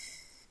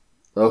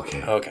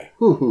Okay. okay,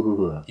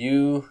 Ooh.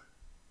 you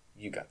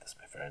got this,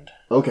 my friend.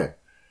 Okay.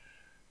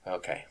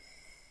 Okay.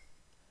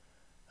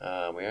 We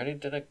already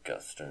did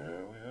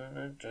Augusta. We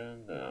already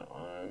did that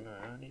one.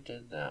 I already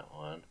did that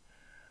one.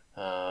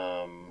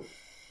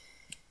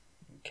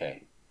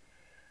 Okay.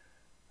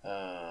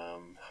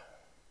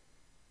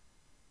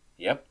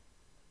 Yep.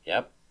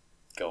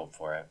 Going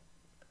for it.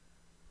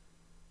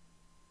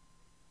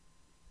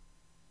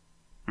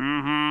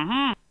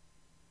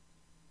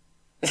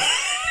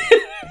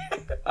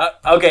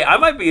 Okay, I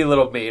might be a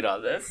little mean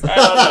on this. I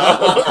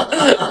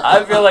don't know.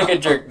 I feel like a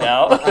jerk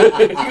now.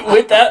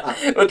 with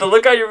the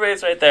look on your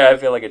face right there, I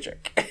feel like a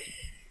jerk.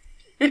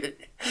 Hey,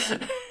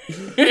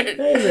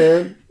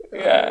 man.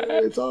 Yeah.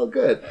 It's all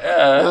good.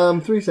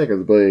 3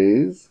 seconds,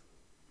 please.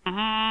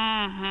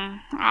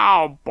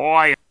 Oh,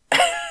 boy.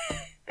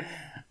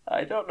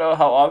 I don't know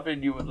how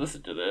often you would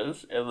listen to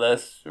this,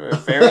 unless for a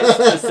very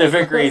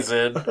specific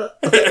reason.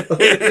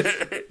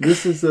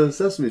 This is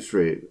Sesame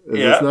Street. Is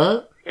Yeah. this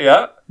not?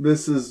 Yeah.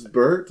 This is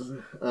Bert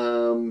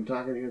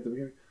talking here at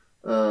the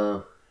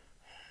beginning.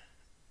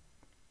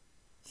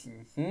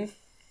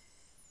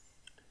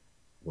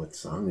 What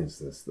song is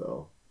this,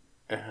 though?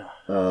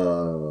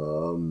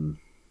 Oh,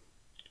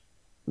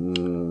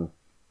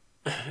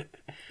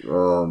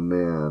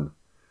 man.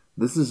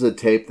 This is a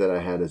tape that I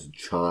had as a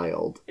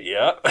child.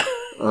 Yeah.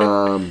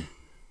 Um,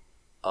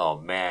 Oh,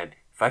 man.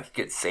 If I could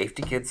get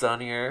Safety Kids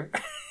on here.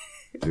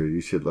 dude, you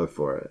should look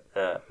for it.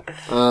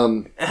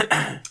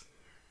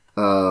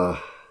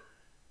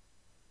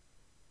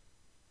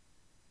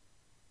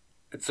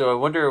 So I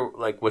wonder,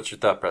 like, what's your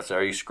thought process?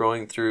 Are you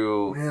scrolling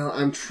through? Well,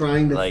 I'm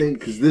trying to Like- think,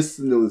 because this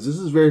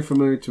is very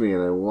familiar to me,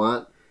 and I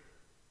want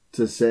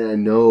to say I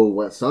know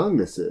what song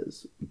this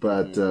is,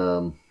 but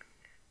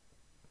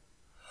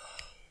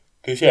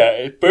Cause yeah,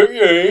 it's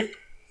pretty.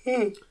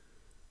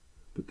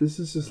 but this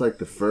is just like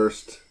the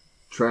first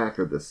track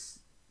of this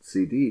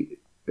CD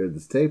or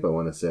this tape. I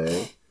want to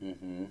say,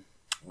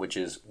 Which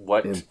is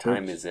what And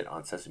time Bert's- is it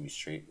on Sesame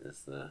Street?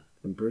 Is the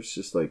and Bert's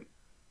just like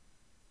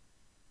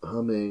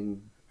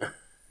humming.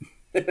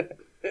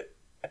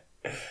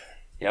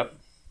 Yep.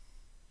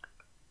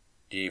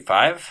 Do you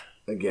 5?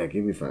 Yeah,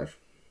 give me 5.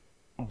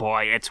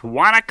 Boy, it's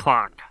 1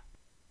 o'clock.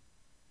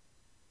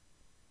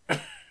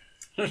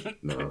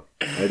 No,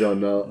 I don't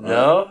know.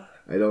 No?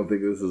 I don't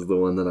think this is the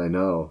one that I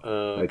know. I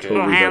Okay. totally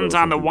Little thought it hands was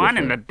on the something 1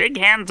 and the different. big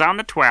hands on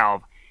the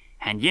 12.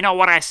 And you know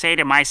what I say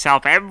to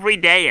myself every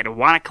day at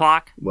 1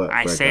 o'clock? What,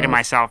 I Frank say to Oz?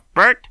 myself,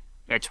 Bert,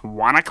 it's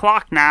 1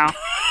 o'clock now.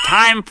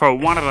 Time for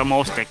one of the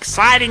most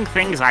exciting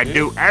things I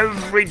do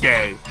every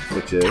day.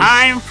 Which is?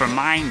 Time for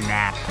my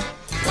nap.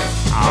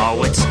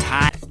 Oh, it's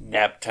time.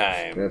 Nap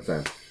time. That's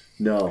that.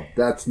 No,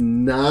 that's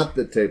not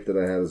the tape that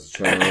I had as a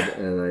child,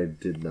 and I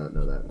did not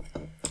know that.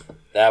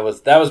 That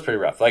was pretty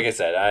rough. Like I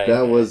said,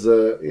 That was,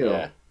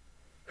 yeah.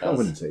 I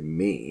wouldn't say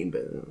mean,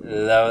 but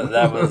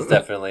That was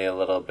definitely a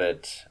little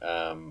bit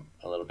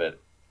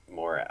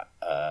more.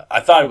 I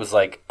thought it was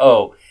like,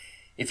 oh,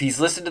 if he's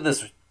listened to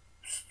this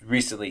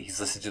recently, he's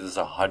listened to this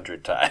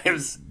 100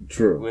 times.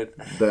 true.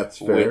 That's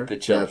fair. With the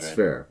children. That's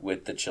fair.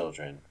 With the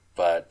children,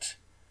 but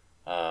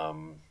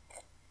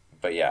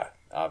yeah,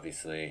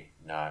 obviously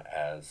not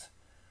as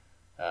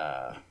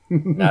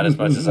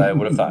much as I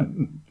would have thought.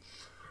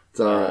 It's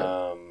all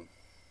right.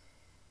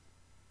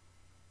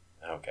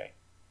 Okay.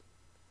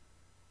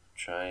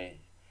 Try.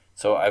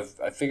 So I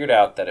figured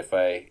out that if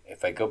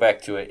I go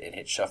back to it and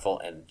hit shuffle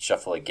and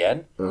shuffle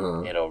again,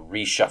 it'll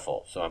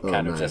reshuffle. So I'm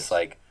kind of nice. just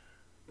like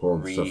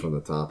Pulling stuff from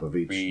the top of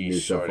each new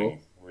shuffle.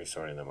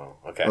 resorting them all.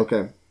 Okay.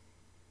 Okay.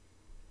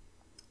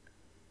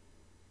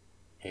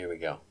 Here we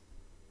go.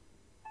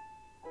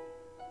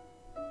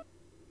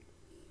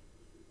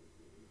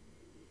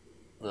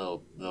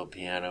 Little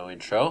piano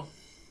intro.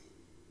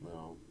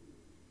 Little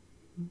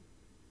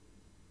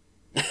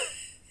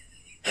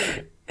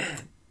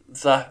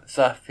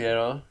soft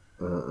piano.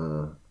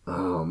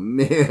 Oh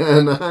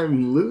man,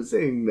 I'm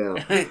losing now.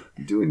 I'm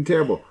doing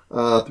terrible.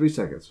 3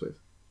 seconds, please.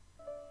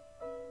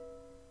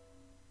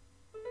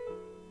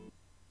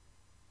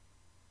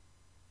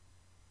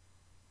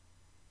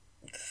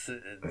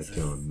 I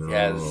don't know.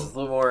 Yeah, this is a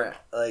little more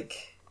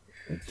like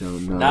I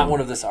don't know. not one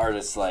of this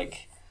artist's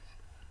like.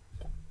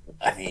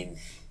 I mean,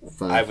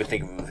 5. I would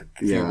think of a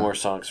few Yeah. more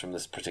songs from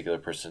this particular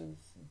person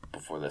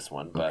before this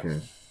one, but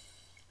Okay.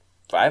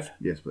 5?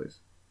 Yes, please.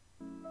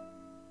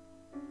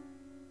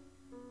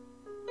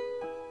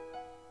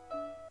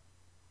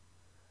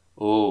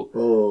 Ooh.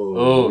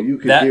 Oh, you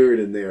could that- hear it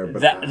in there,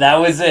 but That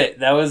was it.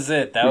 That was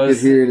it. That you was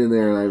could hear it in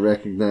there, and I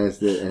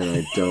recognized it, and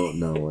I don't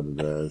know what it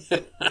is.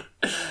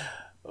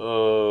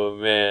 Oh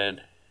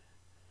man.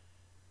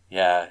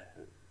 Yeah.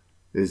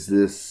 Is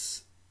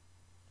this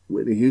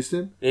Whitney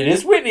Houston? It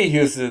is Whitney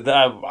Houston.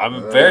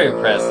 I'm very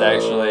impressed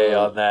actually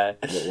on that.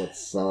 What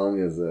song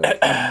is it?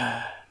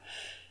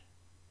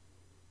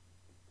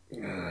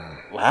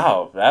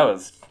 Wow,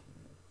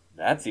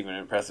 that's even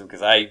impressive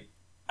because I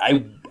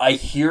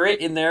hear it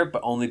in there,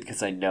 but only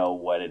because I know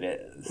what it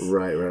is.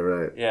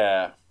 Right.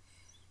 Yeah,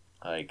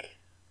 like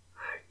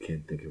I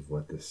can't think of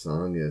what this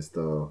song is,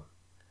 though.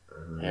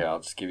 here, I'll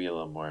just give you a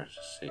little more.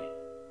 Just see.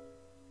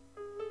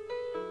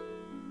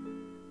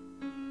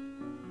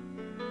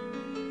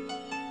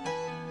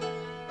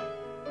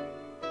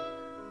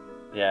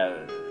 Yeah,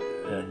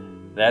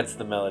 that's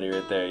the melody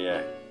right there.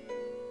 Yeah.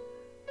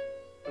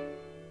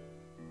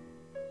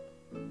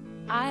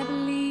 I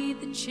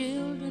believe the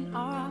children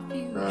are our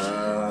future.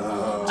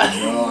 No,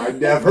 I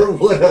never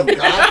would have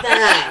got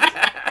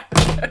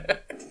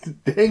that.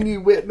 Dang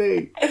you,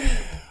 Whitney.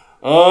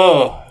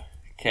 Oh,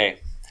 okay.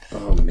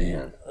 Oh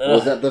man,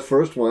 was that the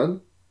first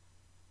one?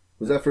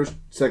 Was that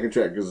second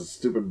track? Because it's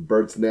stupid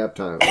Bert's nap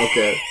time.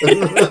 Okay.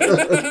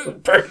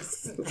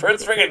 Bert's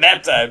freaking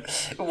nap time.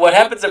 What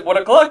happens at 1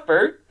 o'clock,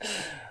 Bert?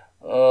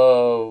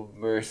 Oh,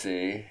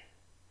 mercy.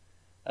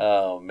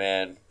 Oh,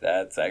 man.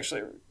 That's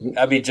actually...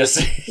 I mean, just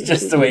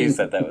the way you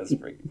said that was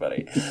freaking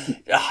funny.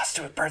 It's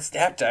doing Bert's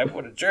nap time.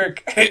 What a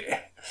jerk.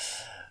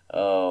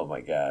 Oh,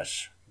 my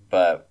gosh.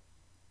 But,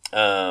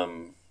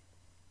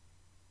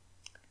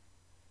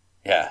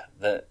 yeah,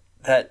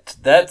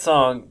 that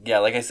song, yeah,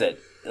 like I said,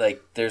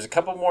 like, there's a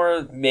couple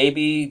more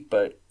maybe,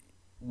 but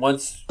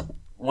once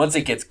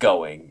it gets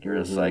going, you're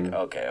just like,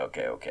 okay.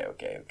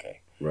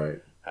 Right.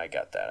 I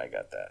got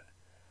that.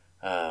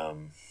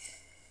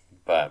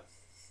 But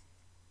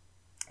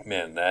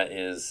man, that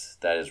is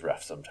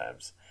rough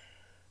sometimes.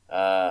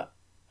 I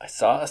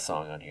saw a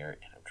song on here,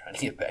 and I'm trying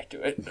to get back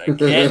to it, but I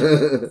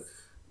can't.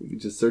 You can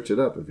just search it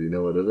up if you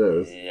know what it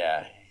is.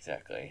 Yeah,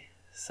 exactly.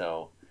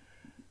 So,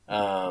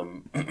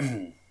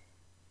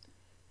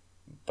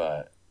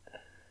 but.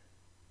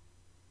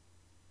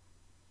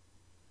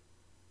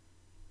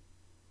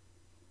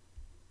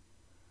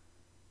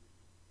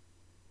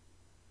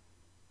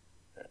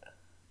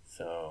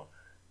 So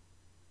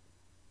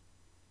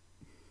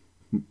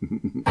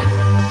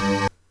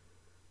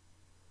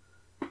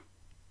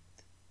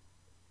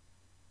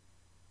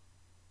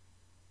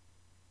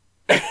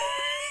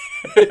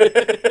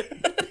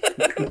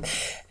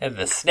and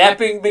the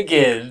snapping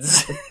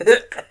begins.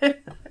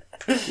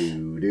 This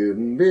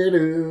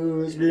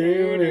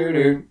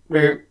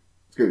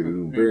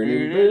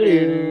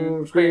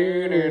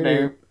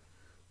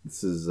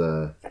is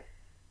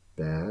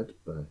Bad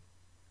by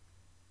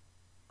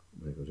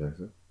Michael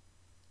Jackson.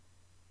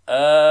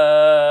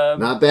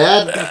 Not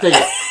bad? Just take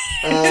it.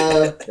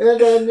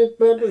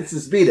 Let's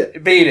just beat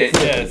it. Beat it.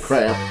 Yes.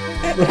 Crap.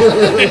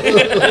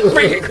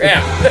 Freaking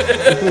crap.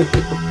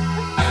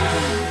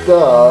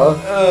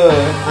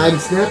 I'm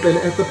snapping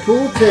at the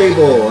pool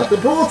table. At the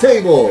pool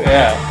table.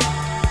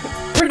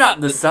 Yeah. We're not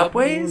in the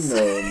subways. No,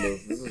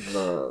 this is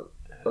not.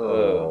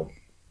 Oh,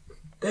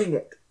 dang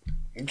it.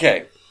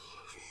 Okay.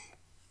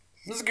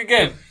 This is a good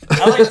game.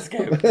 I like this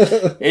game.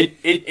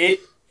 It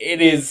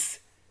is.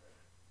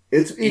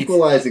 It's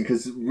equalizing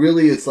because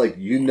really it's like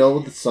you know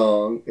the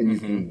song and you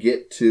can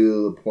get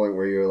to the point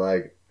where you're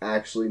like,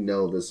 actually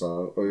know the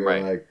song. Or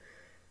you're like,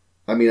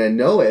 I mean, I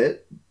know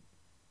it.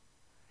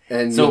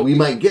 And So- we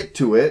might get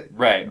to it.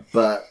 Right.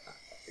 But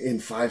in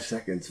 5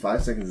 seconds.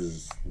 5 seconds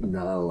is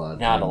not a lot of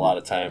time. Not a lot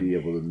of time. To be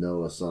able to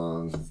know a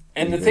song.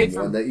 And the even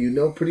thing one that you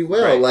know pretty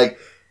well. Right. Like,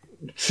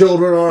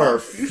 children are our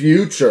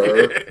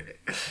future.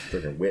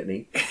 Freaking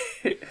Whitney.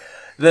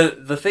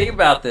 The thing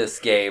about this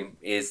game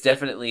is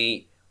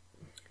definitely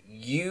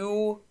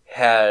you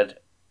had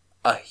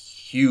a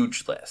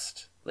huge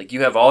list. Like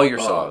you have all your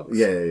songs.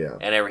 Yeah.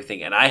 And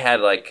everything. And I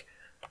had like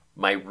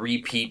my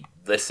repeat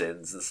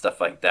listens and stuff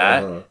like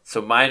that. Uh-huh.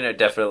 So mine are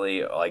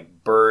definitely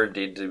like burned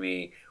into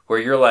me where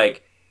you're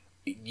like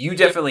you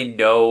definitely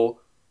know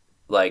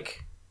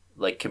like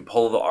can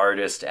pull the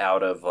artist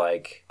out of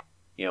like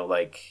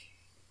like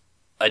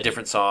a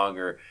different song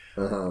or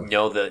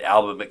know the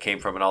album it came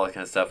from and all that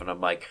kind of stuff, and I'm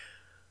like,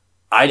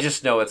 I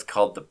just know it's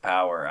called The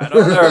Power. I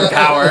don't know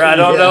Power. I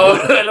don't know.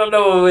 I don't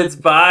know who it's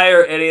by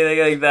or anything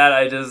like that.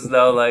 I just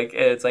know like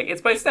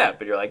it's by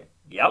Snap, and you're like,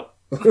 yep.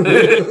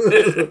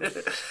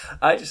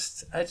 I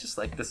just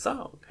like the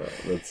song.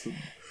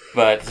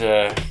 But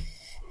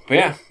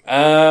yeah.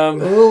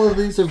 All of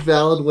these are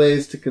valid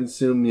ways to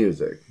consume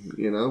music.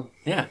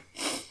 Yeah.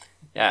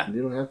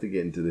 You don't have to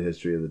get into the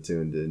history of the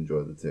tune to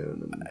enjoy the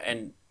tune.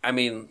 And I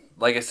mean,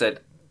 like I said,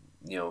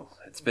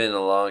 it's been a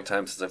long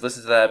time since I've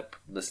listened to that,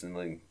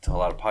 listening to a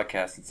lot of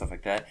podcasts and stuff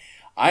like that.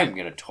 I'm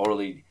going to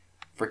totally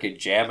freaking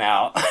jam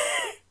out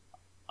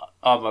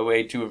on my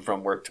way to and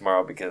from work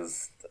tomorrow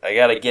because I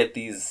got to get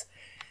these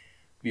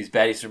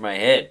baddies through my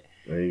head.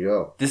 There you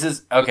go. This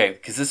is, okay,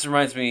 because this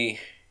reminds me,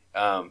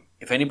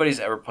 if anybody's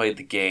ever played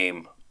the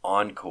game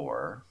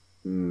Encore,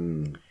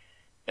 you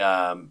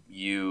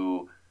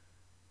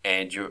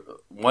and your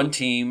one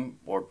team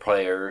or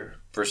player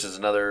versus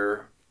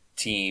another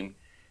team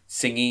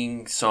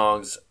singing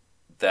songs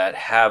that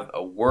have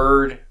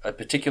a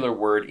particular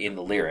word in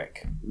the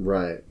lyric.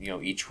 Right.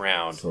 Each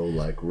round. So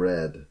like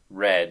red.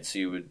 Red. So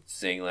you would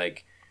sing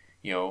like,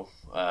 Little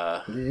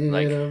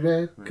like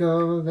red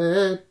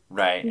Corvette.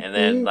 right, and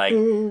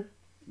then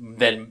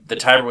then the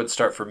timer would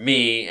start for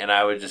me, and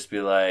I would just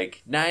be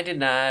like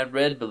 99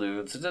 red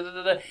balloons, da, da,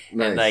 da, da.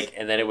 Nice.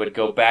 and then it would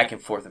go back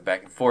and forth and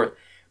back and forth.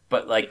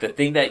 But like the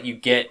thing that you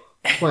get.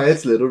 Why,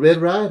 it's Little Red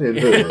Riding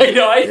Hood. I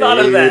know, I thought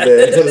of that.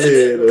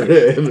 Little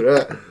Red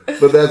Riding.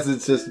 But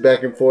it's just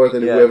back and forth,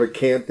 and Yeah. whoever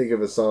can't think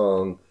of a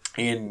song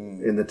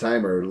in the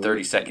timer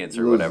 30 seconds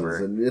or loses. whatever.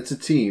 And it's a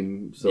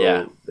team, so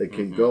Yeah. it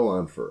can go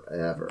on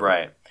forever.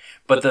 Right.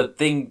 But the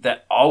thing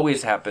that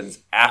always happens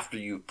after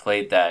you've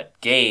played that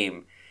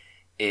game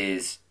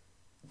is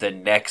the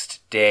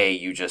next day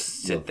you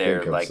just sit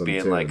there like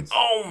being like,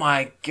 oh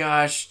my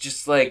gosh,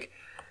 just like,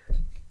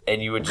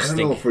 and you would just I don't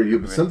think. know for you,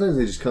 but sometimes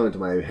they just come into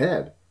my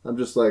head. I'm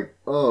just like,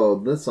 oh,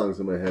 this song's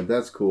in my head.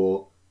 That's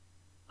cool.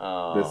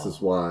 Oh. This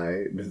is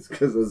why. It's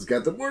because it's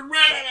got the word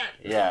red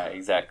in it. Yeah,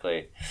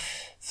 exactly.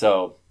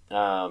 So,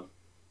 I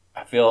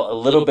feel a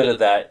little bit of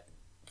that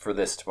for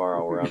this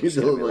tomorrow where I'm just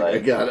gonna be I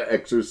gotta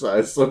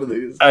exercise some of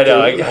these. I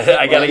know,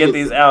 I gotta get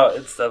these out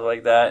and stuff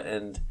like that.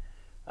 And,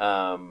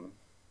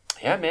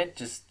 yeah, man,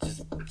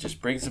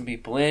 just bring some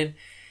people in.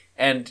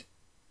 And,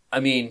 I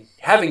mean,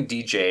 having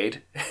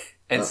DJ'd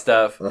and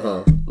stuff,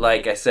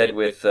 like I said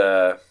with,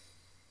 I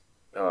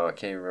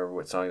can't even remember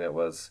what song that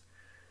was.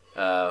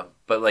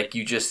 But, like,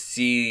 you just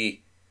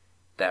see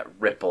that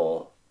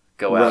ripple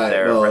go out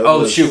there.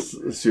 No,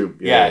 Shoop.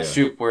 Shoop. Yeah,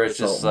 Shoop, where it's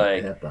just Salt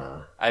and like,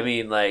 pepper. I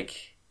mean, like,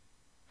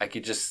 I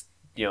could just,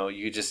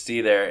 you could just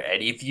see there.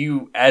 And if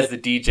you, as the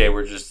DJ,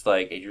 were just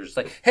like, and you're just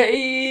like,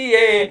 hey,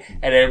 yeah,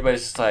 and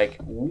everybody's just like,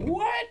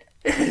 what?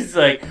 It's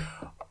like,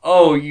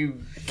 oh,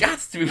 you got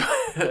to be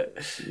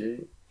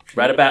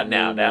right about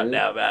now.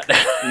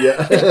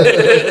 Yeah.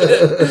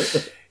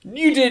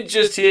 You didn't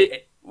just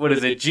hit, what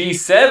is it,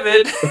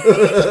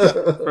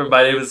 G7 from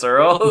My Name is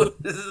Earl.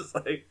 This is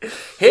like,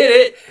 hit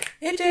it.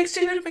 It takes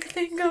two to make a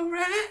thing go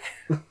right.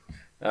 All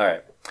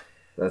right.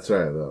 That's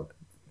right, though.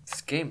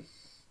 This game.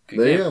 Good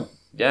There game. you go.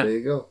 Yeah. There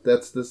you go.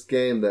 That's this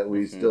game that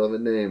we still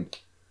haven't named.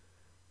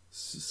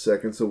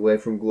 Seconds away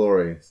from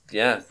glory.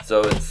 Yeah,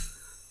 so it's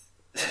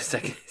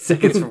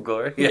seconds from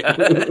glory. Yeah.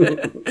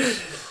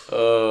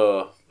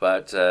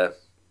 But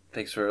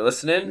thanks for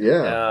listening.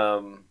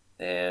 Yeah.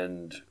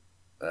 And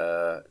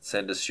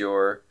send us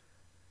your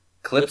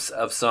clips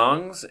of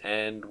songs,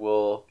 and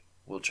we'll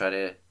try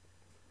to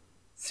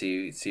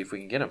see if we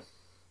can get them.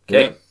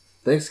 Okay. Yeah.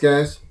 Thanks,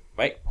 guys.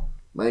 Bye.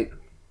 Bye.